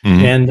now.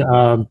 And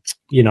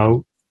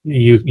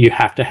you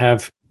have to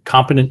have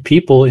competent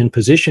people in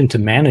position to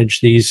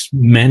manage these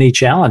many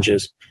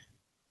challenges.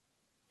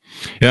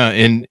 Yeah,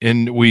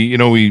 and we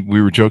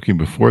were joking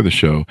before the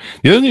show.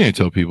 The other thing I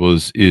tell people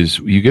is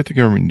you get the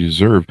government you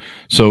deserve.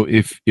 So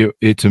if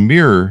it's a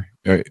mirror,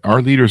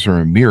 our leaders are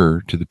a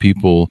mirror to the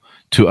people,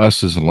 to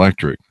us as an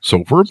electorate.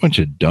 So if we're a bunch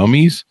of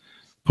dummies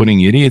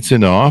putting idiots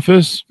into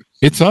office,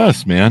 it's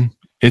us, man.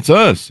 It's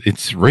us.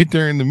 It's right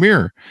there in the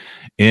mirror.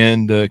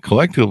 And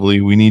collectively,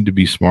 we need to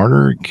be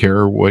smarter,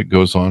 care what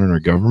goes on in our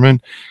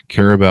government,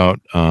 care about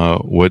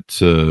what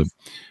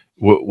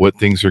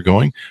things are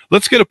going.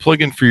 Let's get a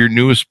plug-in for your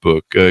newest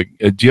book. Do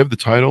you have the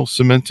title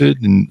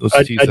cemented? And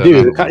let's tease I that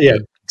do.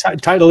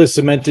 out. Title is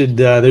cemented.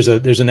 There's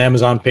an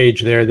Amazon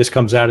page there. This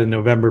comes out in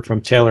November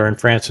from Taylor and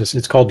Francis.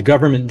 It's called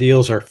 "Government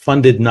Deals Are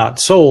Funded, Not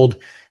Sold: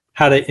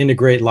 How to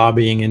Integrate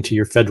Lobbying into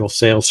Your Federal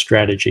Sales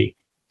Strategy."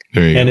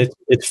 And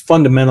it's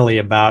fundamentally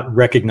about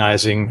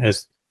recognizing,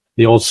 as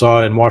the old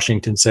saw in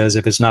Washington says,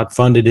 if it's not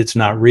funded, it's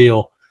not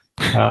real.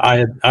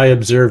 I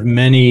observe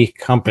many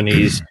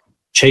companies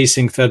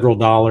chasing federal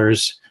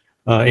dollars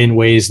in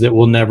ways that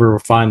will never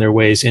find their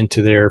ways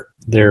into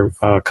their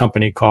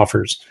company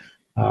coffers.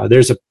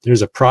 There's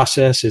a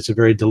process. It's a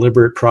very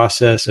deliberate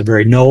process, a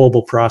very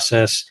knowable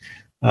process,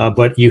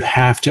 but you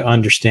have to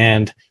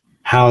understand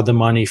how the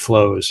money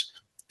flows.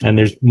 And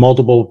there's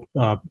multiple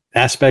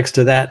aspects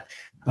to that.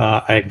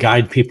 I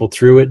guide people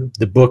through it.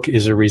 The book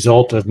is a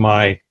result of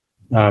my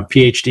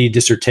PhD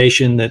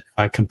dissertation that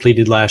I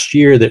completed last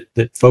year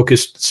that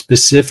focused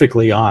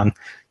specifically on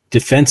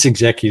defense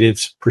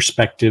executives'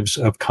 perspectives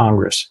of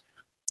Congress.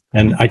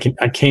 And I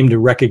came to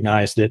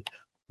recognize that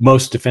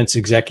most defense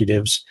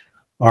executives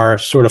are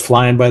sort of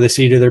flying by the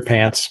seat of their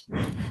pants.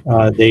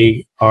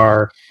 They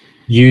are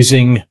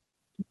using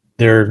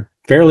their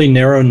fairly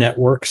narrow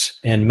networks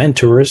and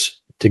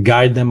mentors to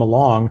guide them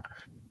along,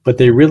 but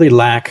they really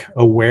lack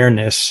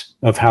awareness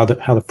of how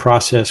the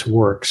process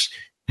works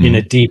in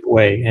a deep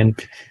way. And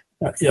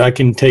I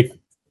can take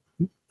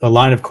a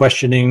line of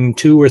questioning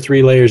 2 or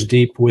 3 layers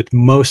deep with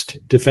most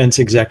defense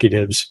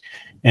executives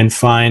and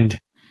find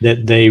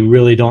that they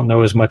really don't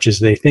know as much as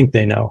they think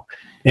they know.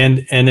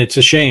 And it's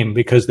a shame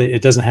because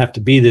it doesn't have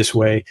to be this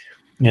way.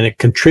 And it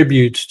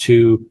contributes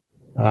to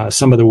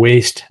some of the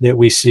waste that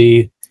we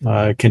see,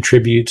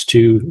 contributes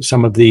to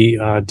some of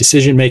the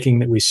decision-making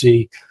that we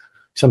see.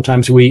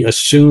 Sometimes we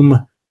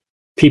assume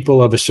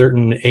people of a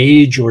certain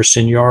age or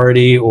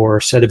seniority or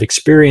set of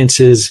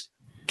experiences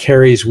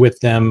carries with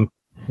them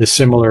the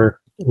similar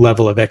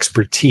level of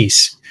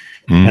expertise.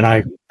 And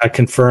I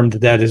confirmed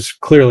that is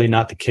clearly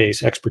not the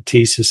case.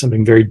 Expertise is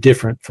something very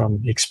different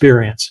from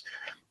experience.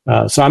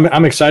 So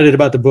I'm excited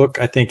about the book.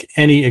 I think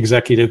any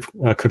executive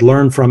could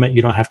learn from it.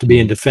 You don't have to be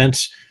in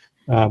defense,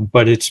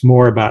 but it's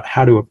more about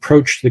how to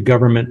approach the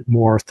government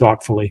more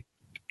thoughtfully.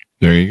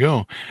 There you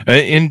go.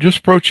 And just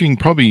approaching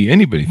probably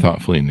anybody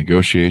thoughtfully in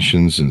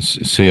negotiations and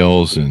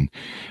sales and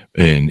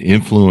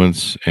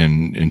influence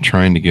and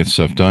trying to get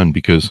stuff done,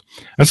 because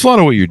that's a lot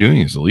of what you're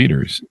doing as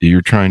leaders.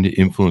 You're trying to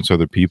influence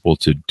other people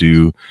to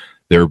do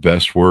their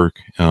best work.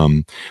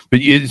 But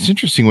it's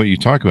interesting what you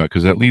talk about,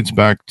 because that leads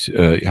back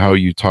to how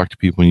you talk to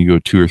people when you go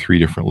 2 or 3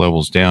 different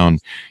levels down.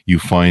 You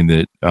find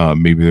that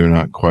maybe they're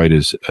not quite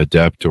as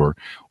adept, or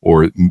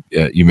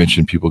you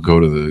mentioned people go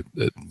to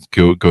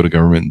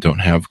government and don't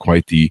have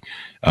quite the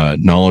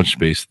knowledge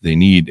base that they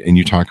need. And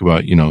you talk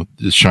about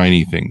the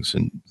shiny things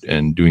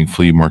and doing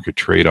flea market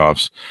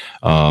trade-offs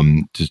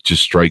to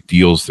just strike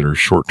deals that are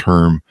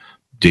short-term,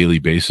 daily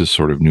basis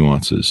sort of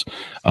nuances.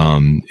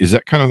 Is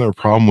that kind of the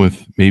problem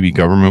with maybe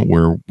government,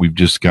 where we've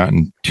just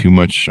gotten too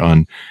much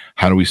on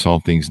how do we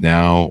solve things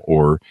now?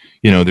 Or,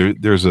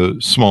 there's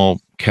a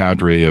small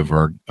cadre of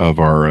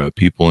our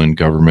people in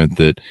government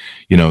that,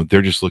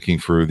 they're just looking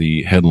for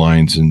the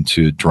headlines and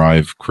to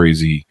drive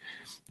crazy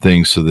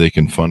things so they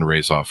can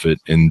fundraise off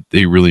it. And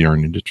they really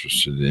aren't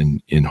interested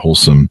in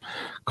wholesome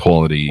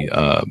quality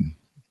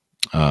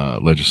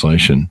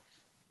legislation.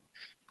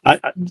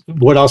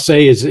 What I'll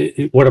say is,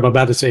 what I'm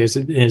about to say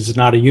is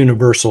not a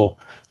universal.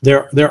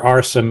 There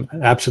are some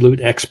absolute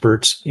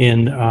experts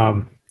in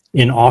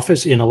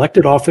office, in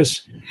elected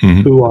office,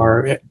 who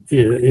are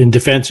in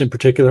defense in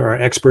particular, are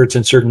experts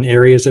in certain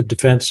areas of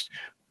defense.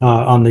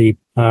 On the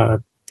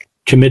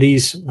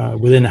committees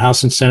within the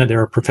House and Senate,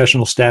 there are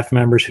professional staff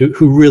members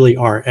who really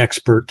are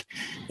expert,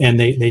 and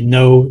they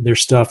know their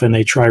stuff, and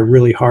they try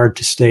really hard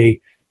to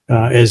stay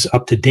as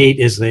up to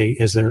date as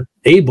they're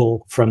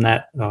able from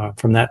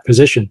that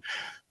position.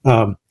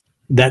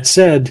 That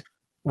said,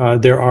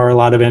 there are a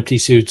lot of empty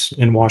suits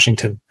in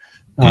Washington.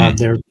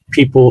 There are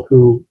people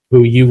who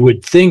you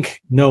would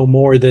think know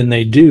more than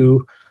they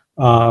do,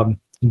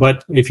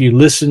 but if you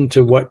listen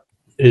to what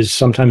is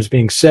sometimes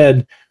being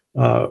said,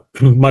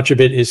 much of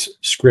it is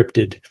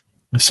scripted.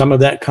 Some of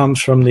that comes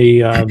from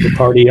the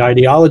party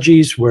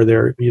ideologies, where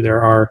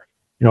there are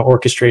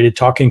orchestrated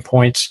talking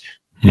points.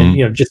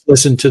 And, just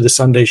listen to the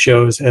Sunday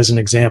shows as an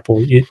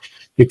example.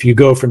 If you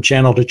go from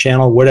channel to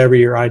channel, whatever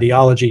your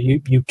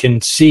ideology, you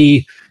can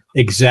see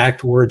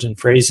exact words and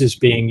phrases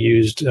being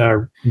used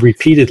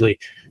repeatedly.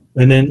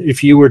 And then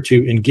if you were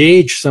to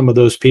engage some of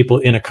those people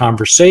in a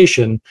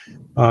conversation,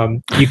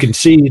 you can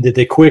see that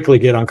they quickly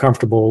get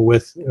uncomfortable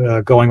with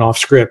going off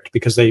script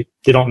because they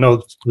don't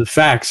know the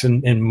facts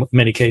in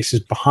many cases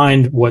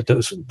behind what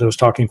those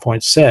talking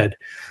points said.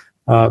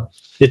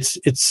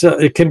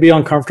 It can be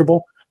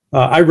uncomfortable.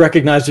 I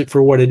recognize it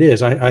for what it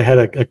is. I had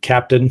a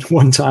captain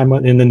one time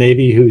in the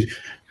Navy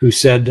who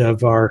said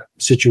of our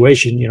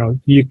situation,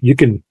 you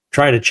can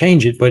try to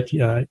change it, but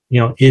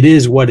it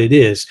is what it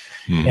is.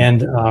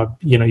 And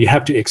you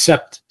have to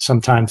accept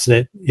sometimes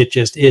that it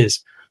just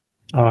is.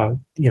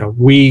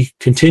 We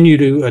continue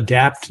to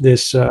adapt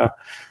this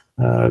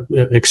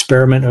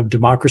experiment of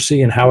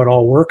democracy and how it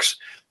all works,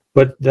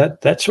 but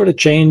that sort of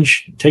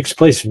change takes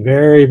place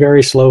very,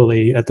 very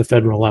slowly at the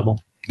federal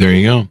level. There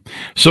you go.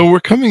 So we're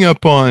coming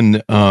up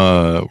on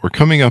a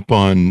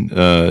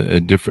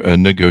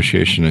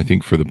negotiation, I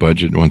think, for the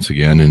budget once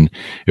again. And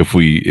if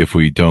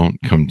we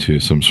don't come to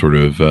some sort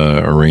of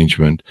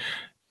arrangement,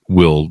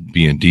 we'll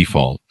be in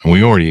default. And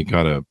we already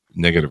got a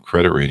negative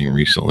credit rating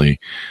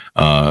recently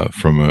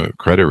from a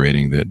credit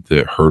rating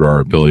that hurt our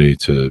ability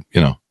to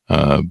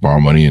borrow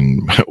money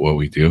and what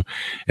we do,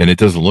 and it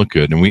doesn't look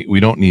good. And we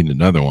don't need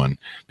another one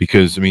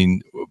because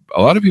a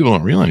lot of people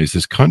don't realize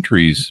this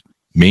country's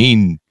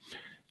main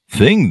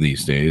thing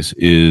these days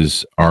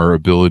is our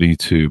ability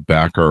to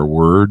back our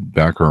word,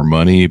 back our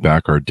money,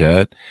 back our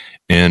debt,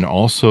 and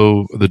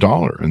also the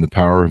dollar and the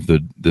power of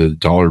the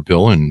dollar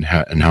bill and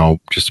how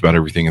just about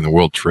everything in the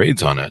world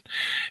trades on it.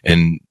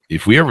 And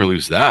if we ever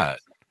lose that,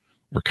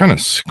 we're kind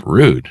of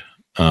screwed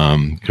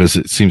because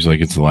it seems like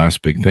it's the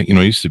last big thing. It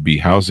used to be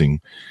housing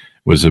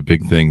was a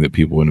big thing that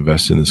people would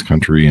invest in this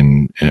country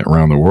and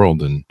around the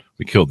world, and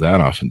we killed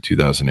that off in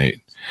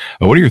 2008.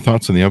 What are your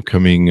thoughts on the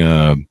upcoming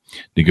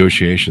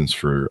negotiations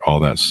for all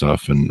that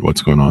stuff and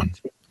what's going on?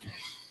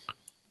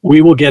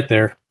 We will get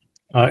there.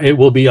 It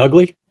will be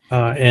ugly,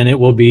 and it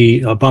will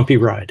be a bumpy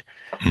ride.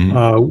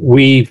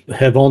 We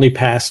have only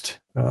passed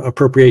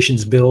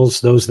appropriations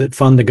bills, those that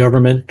fund the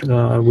government.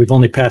 We've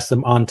only passed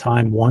them on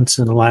time once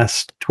in the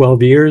last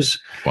 12 years.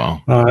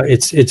 Wow.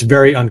 It's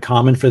very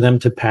uncommon for them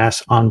to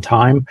pass on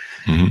time.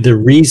 The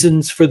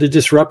reasons for the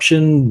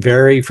disruption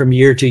vary from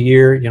year to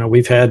year.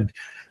 We've had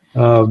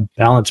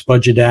balanced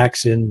budget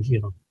acts in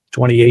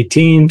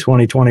 2018,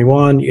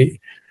 2021.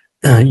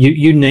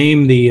 You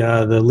name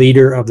the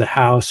leader of the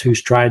House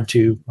who's tried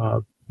to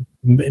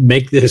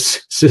make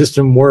this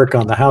system work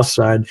on the House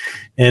side,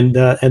 and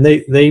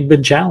they've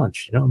been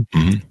challenged.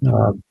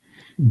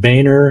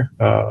 Boehner,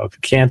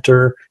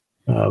 Cantor,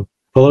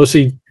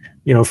 Pelosi.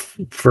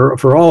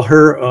 For all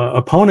her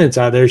opponents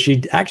out there,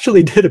 she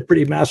actually did a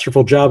pretty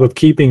masterful job of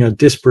keeping a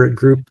disparate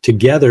group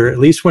together, at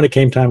least when it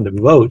came time to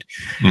vote.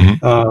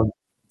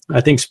 I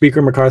think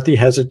Speaker McCarthy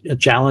has a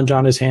challenge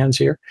on his hands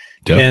here.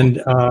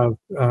 Definitely.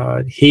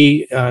 And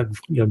he,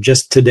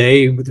 just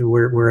today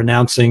we're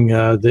announcing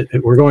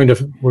that we're going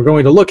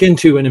to look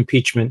into an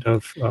impeachment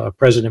of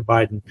President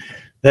Biden.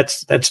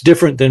 That's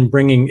different than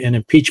bringing an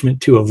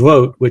impeachment to a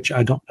vote, which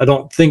I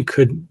don't think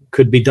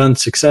could be done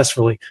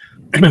successfully.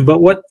 But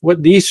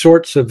what these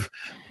sorts of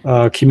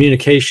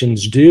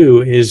communications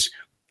do is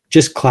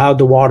just cloud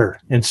the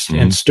water and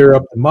stir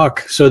up the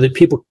muck so that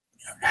people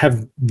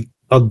have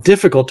a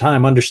difficult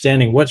time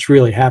understanding what's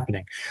really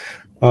happening.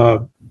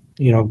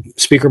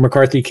 Speaker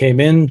McCarthy came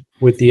in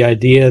with the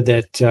idea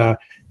that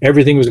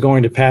everything was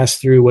going to pass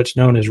through what's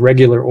known as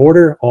regular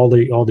order. All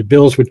the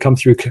bills would come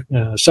through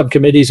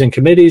subcommittees and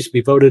committees,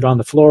 be voted on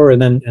the floor,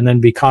 and then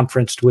be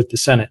conferenced with the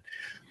Senate.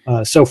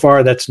 So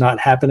far, that's not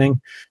happening.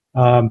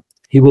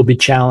 He will be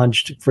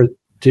challenged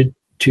to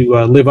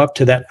live up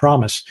to that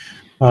promise.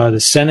 The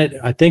Senate,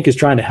 I think, is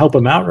trying to help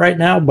him out right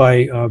now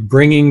by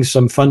bringing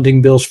some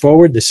funding bills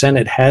forward. The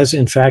Senate has,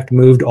 in fact,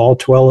 moved all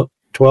 12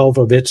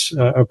 of its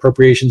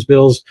appropriations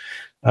bills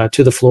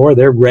to the floor.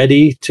 They're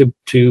ready to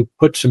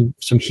put some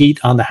heat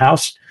on the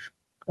House,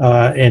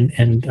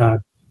 and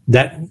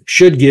that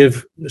should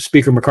give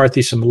Speaker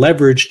McCarthy some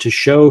leverage to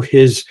show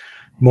his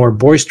more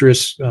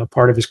boisterous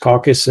part of his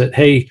caucus that,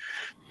 hey,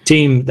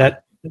 team,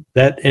 that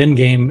end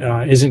game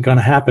isn't going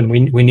to happen.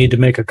 We need to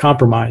make a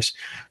compromise.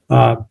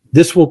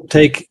 This will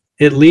take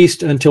at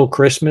least until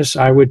Christmas,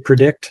 I would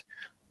predict.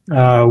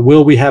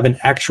 Will we have an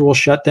actual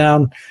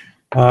shutdown?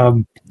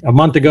 A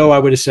month ago, I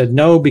would have said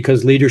no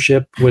because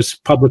leadership was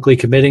publicly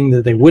committing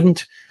that they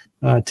wouldn't.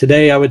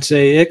 Today, I would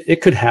say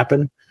it could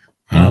happen.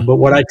 But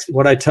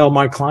what I tell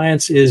my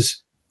clients is,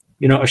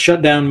 a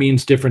shutdown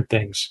means different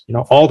things.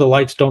 All the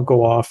lights don't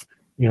go off.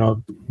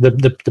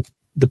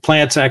 The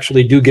plants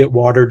actually do get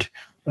watered.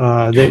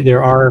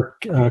 There are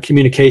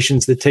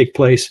communications that take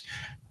place.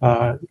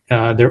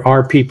 There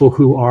are people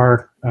who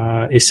are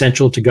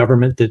essential to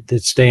government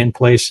that stay in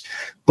place,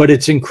 but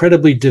it's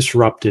incredibly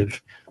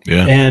disruptive.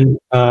 Yeah. And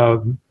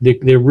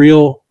the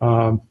real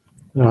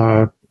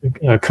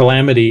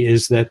calamity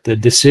is that the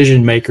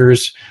decision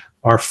makers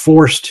are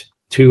forced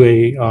to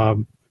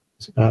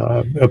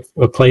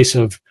a place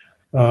of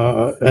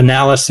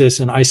analysis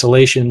and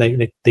isolation.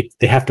 They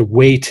have to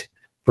wait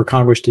for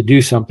Congress to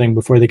do something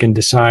before they can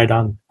decide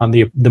on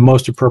the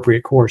most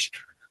appropriate course.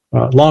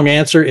 Long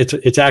answer,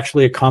 it's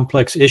actually a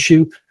complex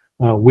issue.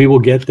 We will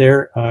get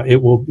there.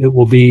 It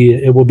will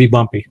be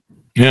bumpy.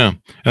 Yeah,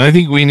 and I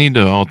think we need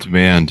to all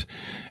demand,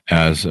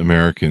 as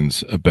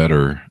Americans, a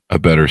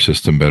better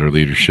system, better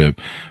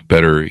leadership,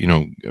 better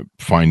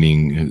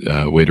finding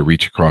a way to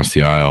reach across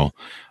the aisle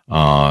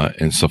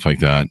and stuff like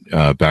that.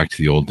 Back to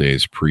the old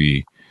days,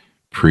 pre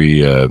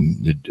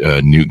Newt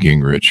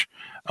Gingrich.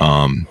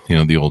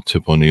 The old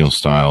Tip O'Neill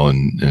style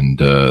and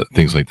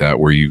things like that,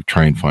 where you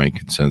try and find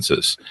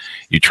consensus,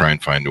 you try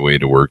and find a way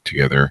to work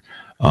together.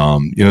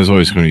 There's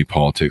always going to be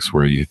politics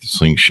where you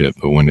sling shit,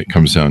 but when it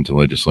comes down to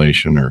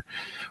legislation or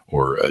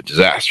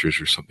disasters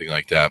or something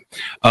like that,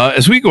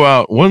 as we go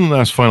out, one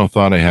last final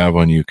thought I have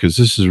on you, because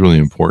this is really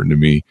important to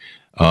me.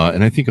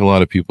 And I think a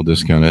lot of people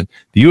discount it.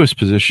 The U.S.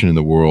 position in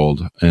the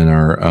world and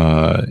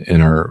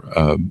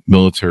our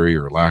military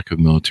or lack of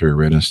military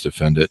readiness to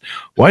defend it.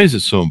 Why is it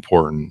so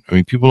important? I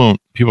mean, people are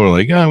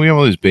like, we have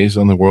all these bases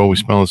on the world. We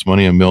spend all this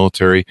money on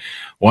military.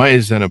 Why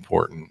is that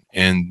important?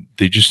 And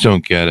they just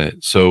don't get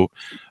it. So,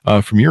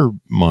 from your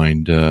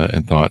mind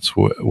and thoughts,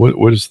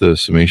 what is the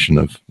summation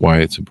of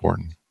why it's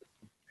important?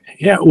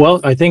 Yeah, well,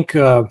 I think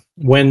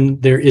when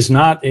there is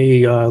not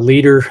a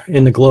leader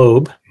in the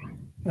globe,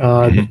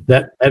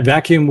 that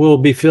vacuum will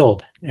be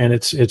filled, and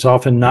it's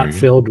often not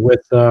filled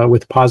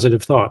with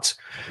positive thoughts.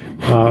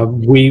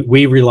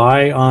 We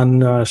rely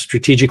on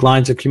strategic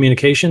lines of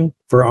communication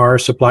for our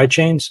supply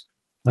chains.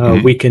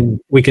 We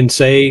can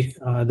say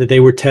that they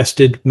were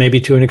tested maybe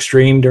to an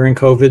extreme during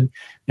COVID,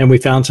 and we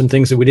found some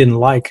things that we didn't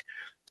like.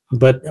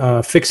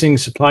 But fixing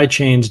supply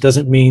chains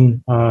doesn't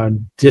mean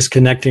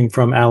disconnecting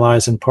from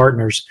allies and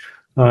partners.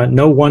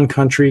 No one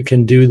country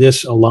can do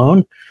this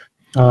alone.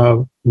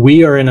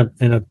 We are in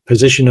a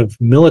position of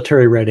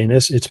military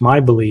readiness. It's my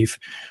belief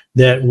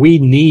that we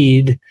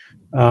need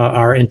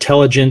our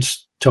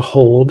intelligence to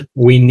hold.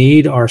 We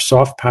need our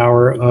soft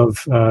power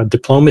of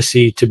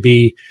diplomacy to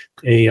be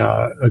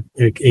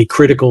a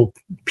critical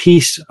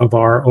piece of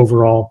our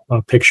overall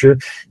picture,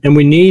 and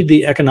we need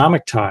the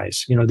economic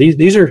ties.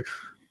 These are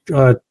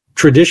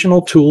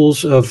traditional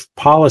tools of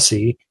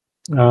policy,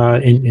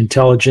 in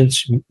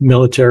intelligence,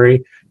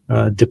 military,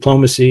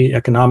 diplomacy,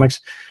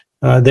 economics.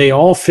 They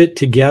all fit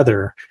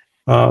together.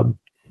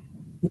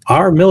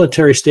 Our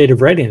military state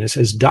of readiness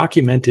is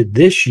documented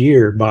this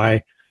year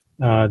by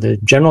the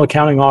General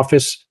Accounting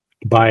Office,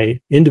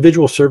 by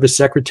individual service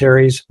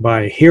secretaries,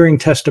 by hearing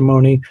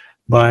testimony,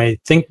 by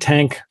think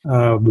tank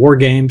war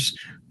games.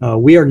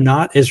 We are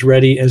not as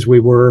ready as we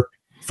were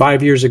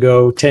 5 years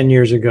ago, 10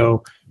 years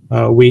ago.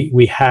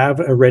 We have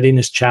a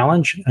readiness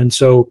challenge. And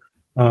so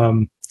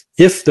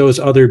if those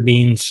other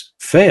means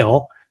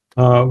fail,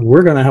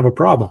 we're going to have a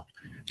problem.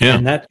 Yeah.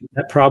 And that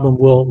problem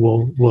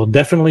will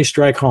definitely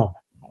strike home.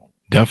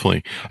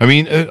 Definitely. I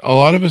mean, a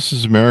lot of us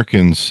as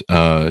Americans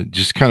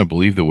just kind of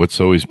believe that what's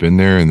always been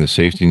there and the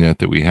safety net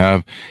that we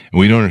have, and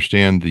we don't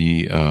understand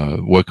the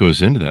what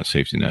goes into that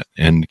safety net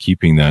and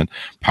keeping that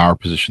power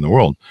position in the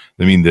world.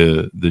 I mean,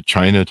 the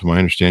China, to my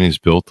understanding, has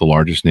built the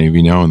largest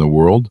navy now in the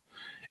world,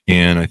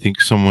 and I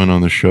think someone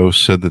on the show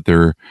said that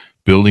they're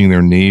building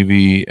their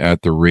navy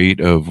at the rate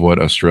of what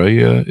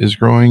Australia is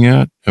growing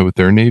at with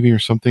their navy or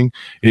something.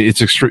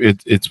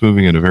 It's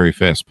moving at a very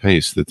fast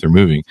pace that they're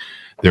moving.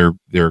 They're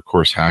of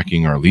course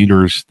hacking our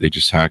leaders. They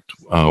just hacked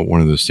one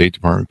of the State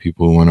Department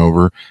people who went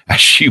over. As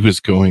she was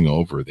going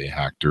over, they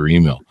hacked her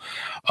email,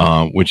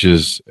 which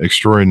is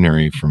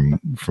extraordinary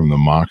from the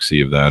moxie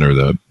of that,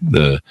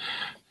 or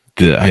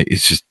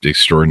it's just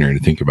extraordinary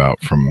to think about.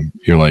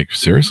 You're like,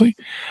 seriously?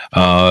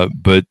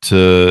 But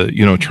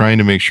trying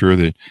to make sure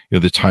that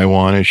the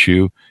Taiwan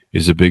issue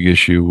is a big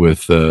issue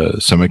with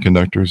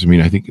semiconductors. I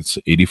mean, I think it's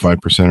 85%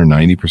 or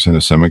 90%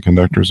 of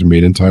semiconductors are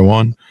made in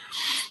Taiwan.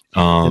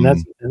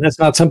 And that's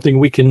not something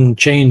we can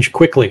change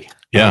quickly.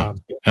 Yeah.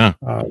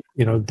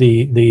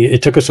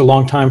 It took us a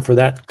long time for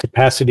that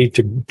capacity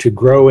to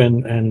grow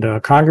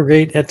and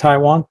congregate at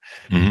Taiwan.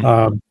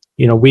 Mm-hmm.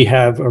 We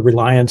have a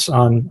reliance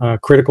on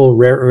critical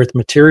rare earth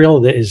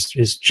material that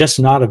is just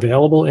not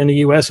available in the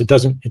U.S. It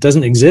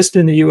doesn't exist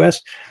in the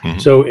U.S. Mm-hmm.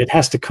 So it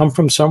has to come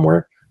from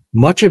somewhere.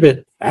 Much of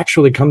it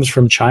actually comes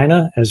from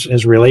China,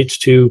 as relates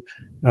to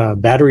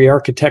battery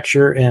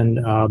architecture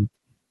and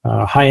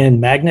high-end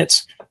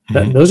magnets.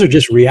 Mm-hmm. Those are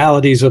just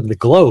realities of the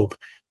globe.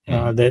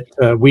 That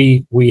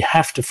we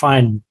have to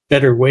find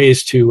better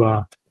ways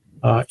to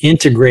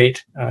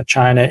integrate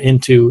China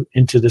into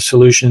the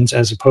solutions,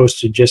 as opposed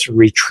to just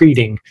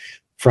retreating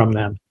from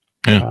them.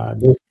 Yeah.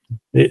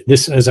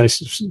 This, as I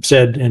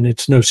said, and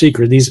it's no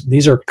secret,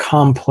 these are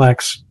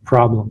complex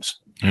problems.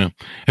 Yeah,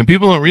 and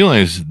people don't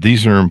realize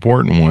these are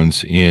important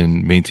ones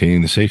in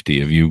maintaining the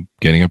safety of you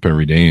getting up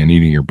every day and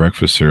eating your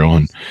breakfast cereal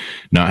and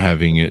not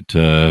having it,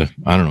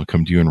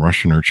 come to you in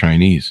Russian or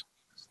Chinese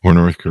or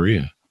North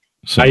Korea.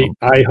 So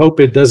I hope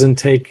it doesn't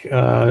take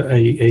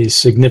a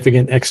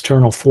significant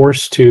external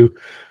force to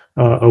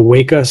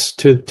awake us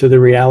to the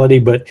reality,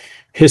 but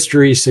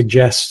history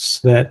suggests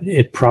that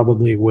it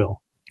probably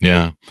will.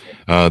 Yeah.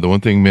 The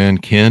one thing man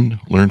can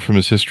learn from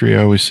his history,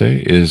 I always say,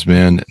 is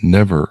man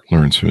never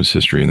learns from his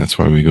history. And that's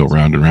why we go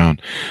round and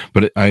round.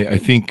 But I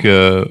think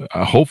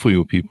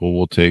hopefully people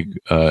will take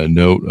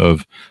note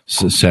of,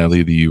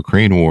 sadly, the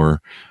Ukraine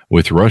war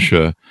with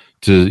Russia.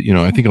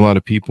 I think a lot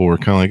of people were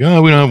kind of like,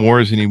 oh, we don't have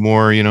wars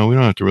anymore. We don't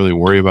have to really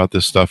worry about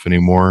this stuff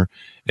anymore.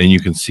 And you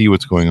can see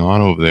what's going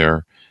on over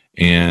there.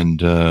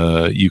 And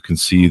you can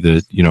see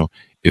that,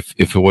 if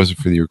it wasn't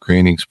for the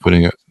Ukrainians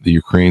putting up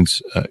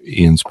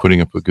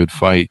a good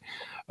fight,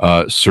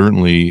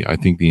 certainly I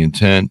think the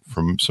intent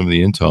from some of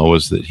the intel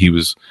was that he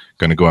was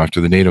going to go after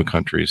the NATO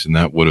countries, and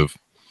that would have,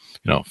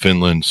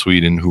 Finland,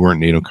 Sweden, who weren't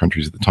NATO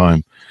countries at the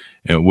time,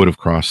 it would have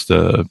crossed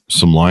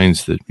some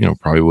lines that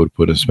probably would have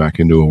put us back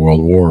into a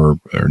world war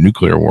or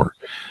nuclear war,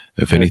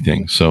 if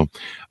anything. So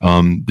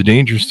the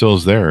danger still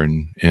is there,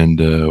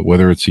 and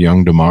whether it's a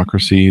young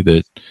democracy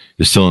that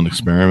is still an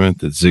experiment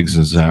that zigs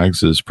and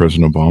zags, as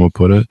President Obama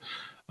put it,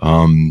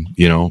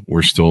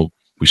 we're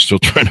still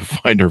trying to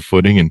find our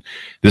footing, and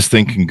this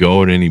thing can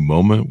go at any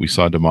moment. We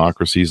saw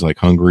democracies like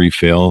Hungary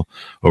fail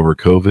over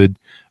COVID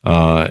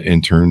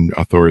and turn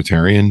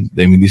authoritarian.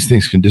 I mean, these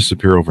things can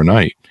disappear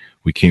overnight.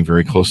 We came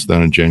very close to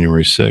that on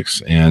January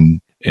 6th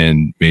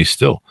and may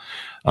still.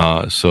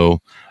 So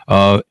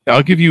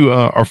I'll give you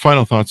our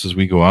final thoughts as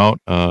we go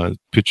out.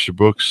 Pitch your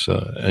books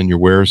and your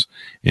wares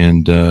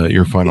and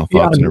your final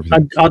thoughts and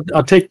everything.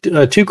 I'll take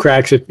two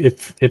cracks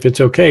if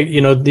it's okay.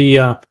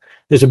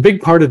 There's a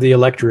big part of the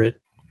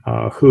electorate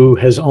who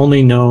has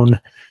only known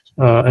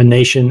a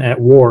nation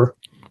at war,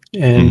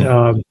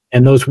 and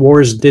those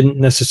wars didn't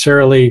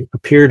necessarily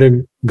appear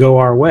to go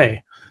our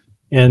way.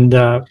 And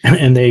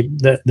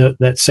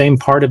that same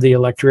part of the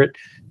electorate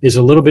is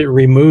a little bit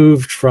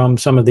removed from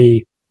some of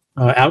the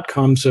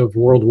outcomes of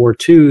World War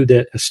II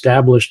that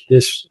established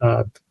this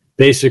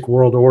basic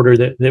world order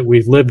that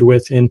we've lived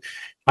with in,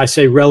 I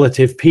say,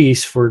 relative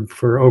peace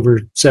for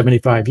over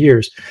 75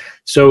 years.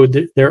 So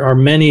there are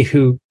many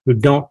who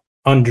don't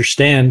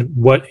understand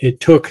what it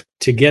took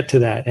to get to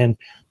that, and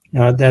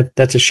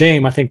that's a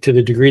shame. I think to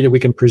the degree that we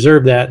can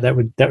preserve that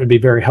would be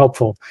very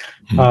helpful.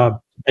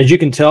 As you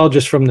can tell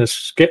just from the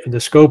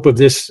scope of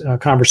this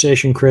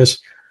conversation, Chris,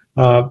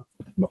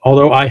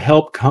 although I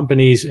help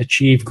companies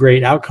achieve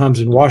great outcomes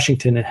in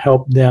Washington and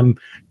help them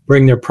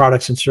bring their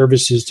products and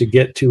services to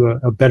get to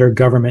a better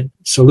government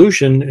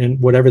solution in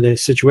whatever the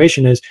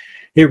situation is,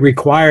 it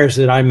requires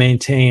that I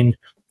maintain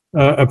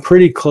a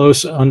pretty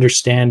close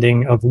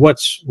understanding of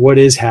what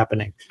is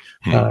happening,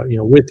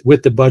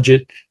 with the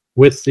budget,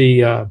 with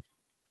the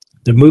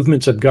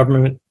movements of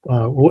government,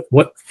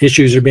 what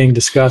issues are being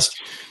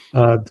discussed.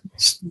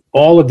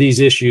 All of these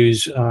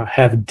issues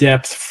have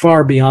depth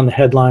far beyond the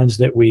headlines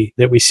that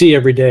we see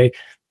every day,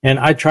 and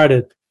I try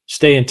to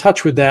stay in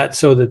touch with that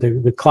so that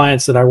the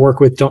clients that I work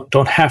with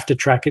don't have to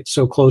track it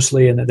so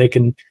closely, and that they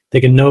can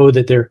know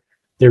that they're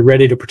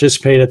ready to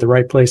participate at the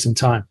right place and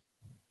time.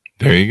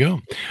 There you go.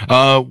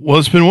 Well,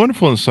 it's been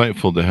wonderful and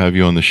insightful to have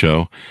you on the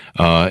show.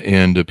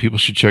 And people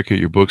should check out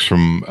your books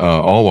from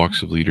all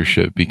walks of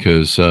leadership,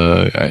 because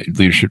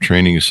leadership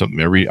training is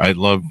something I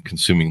love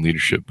consuming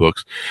leadership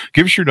books.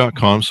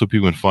 Giveshare.com so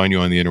people can find you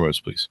on the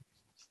interwebs, please.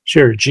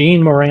 Sure.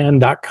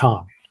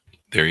 GeneMoran.com.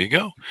 There you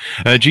go.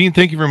 Gene,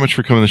 thank you very much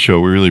for coming on the show.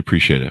 We really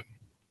appreciate it.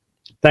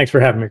 Thanks for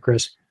having me,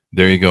 Chris.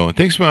 There you go. And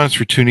thanks so much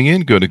for tuning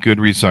in. Go to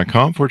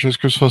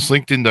goodreads.com/Chris Voss,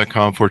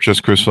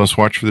 LinkedIn.com/Chris Voss.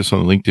 Watch for this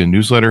on the LinkedIn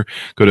newsletter.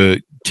 Go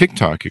to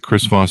TikTok at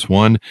Chris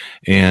Voss1,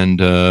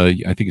 and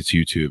I think it's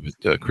YouTube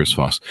at Chris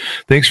Voss.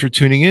 Thanks for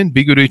tuning in.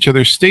 Be good to each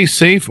other. Stay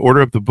safe.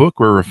 Order up the book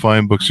where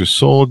refined books are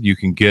sold. You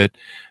can get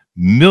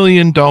 $1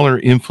 Million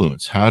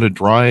Influence, How to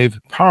Drive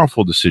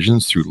Powerful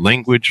Decisions Through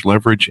Language,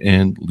 Leverage,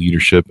 and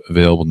Leadership,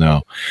 available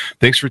now.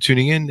 Thanks for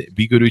tuning in.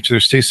 Be good to each other.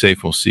 Stay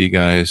safe. We'll see you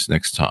guys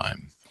next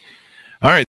time. All right.